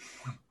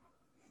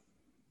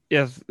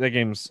 Yeah, that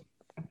game's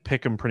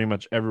pick 'em pretty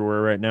much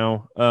everywhere right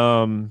now.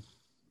 I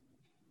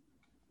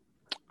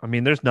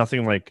mean, there's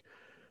nothing like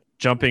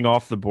jumping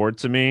off the board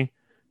to me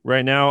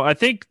right now. I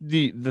think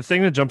the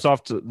thing that jumps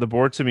off the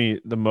board to me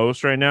the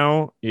most right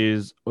now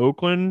is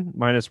Oakland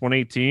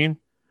 -118.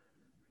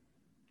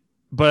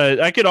 But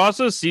I could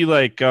also see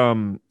like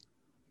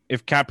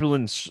if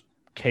Kapler's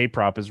K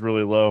prop is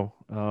really low,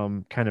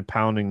 kind of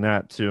pounding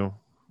that too.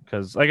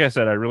 Because like I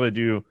said, I really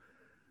do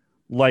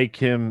like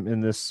him in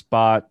this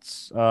spot.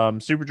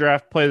 Super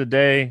Draft play of the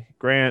day.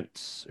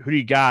 Grant, who do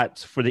you got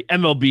for the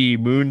MLB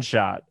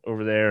moonshot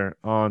over there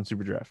on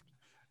Super Draft?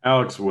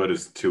 Alex Wood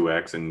is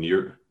 2x, and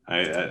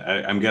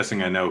I'm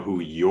guessing I know who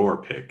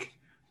your pick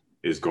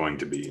is going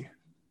to be.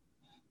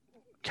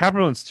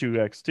 Kapler's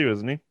 2x too,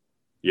 isn't he?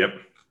 Yep.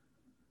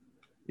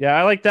 Yeah,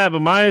 I like that.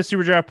 But my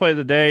Super Draft play of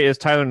the day is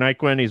Tyler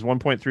Naquin. He's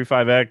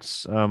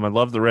 1.35x. I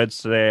love the Reds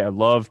today. I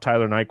love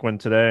Tyler Naquin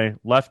today.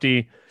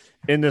 Lefty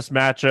in this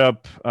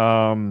matchup.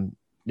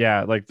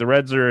 Yeah, like the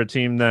Reds are a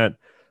team that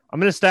I'm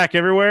going to stack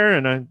everywhere,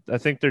 and I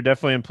think they're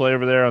definitely in play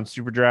over there on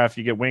Super Draft.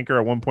 You get Winker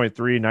at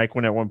 1.3,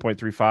 Naquin at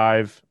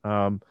 1.35.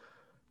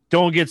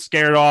 Don't get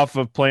scared off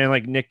of playing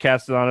like Nick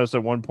Castellanos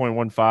at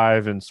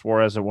 1.15 and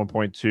Suarez at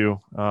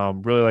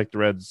 1.2. Really like the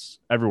Reds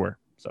everywhere.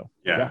 So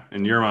yeah.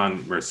 And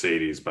Yerman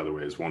Mercedes, by the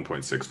way, is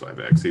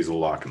 1.65x. He's a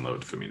lock and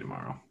load for me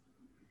tomorrow.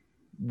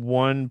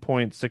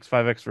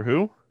 1.65x for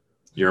who?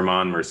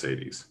 Yerman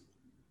Mercedes.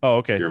 Oh,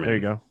 okay. There you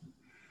go.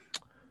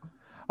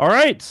 All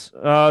right.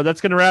 That's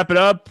going to wrap it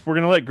up. We're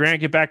going to let Grant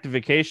get back to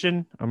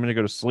vacation. I'm going to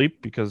go to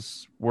sleep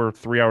because we're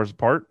 3 hours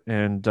apart.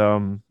 And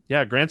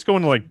Grant's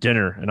going to like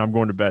dinner and I'm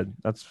going to bed.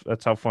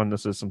 That's how fun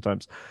this is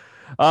sometimes.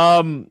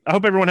 I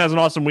hope everyone has an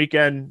awesome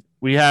weekend.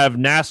 We have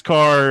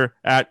NASCAR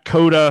at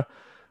COTA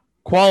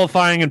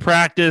qualifying and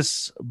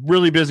practice.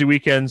 Really busy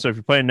weekend. So if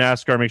you're playing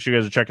NASCAR, make sure you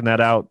guys are checking that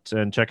out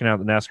and checking out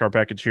the NASCAR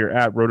package here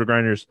at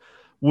RotoGrinders.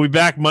 We'll be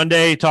back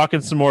Monday talking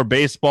some more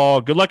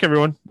baseball. Good luck,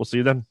 everyone. We'll see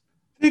you then.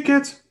 Hey,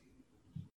 kids.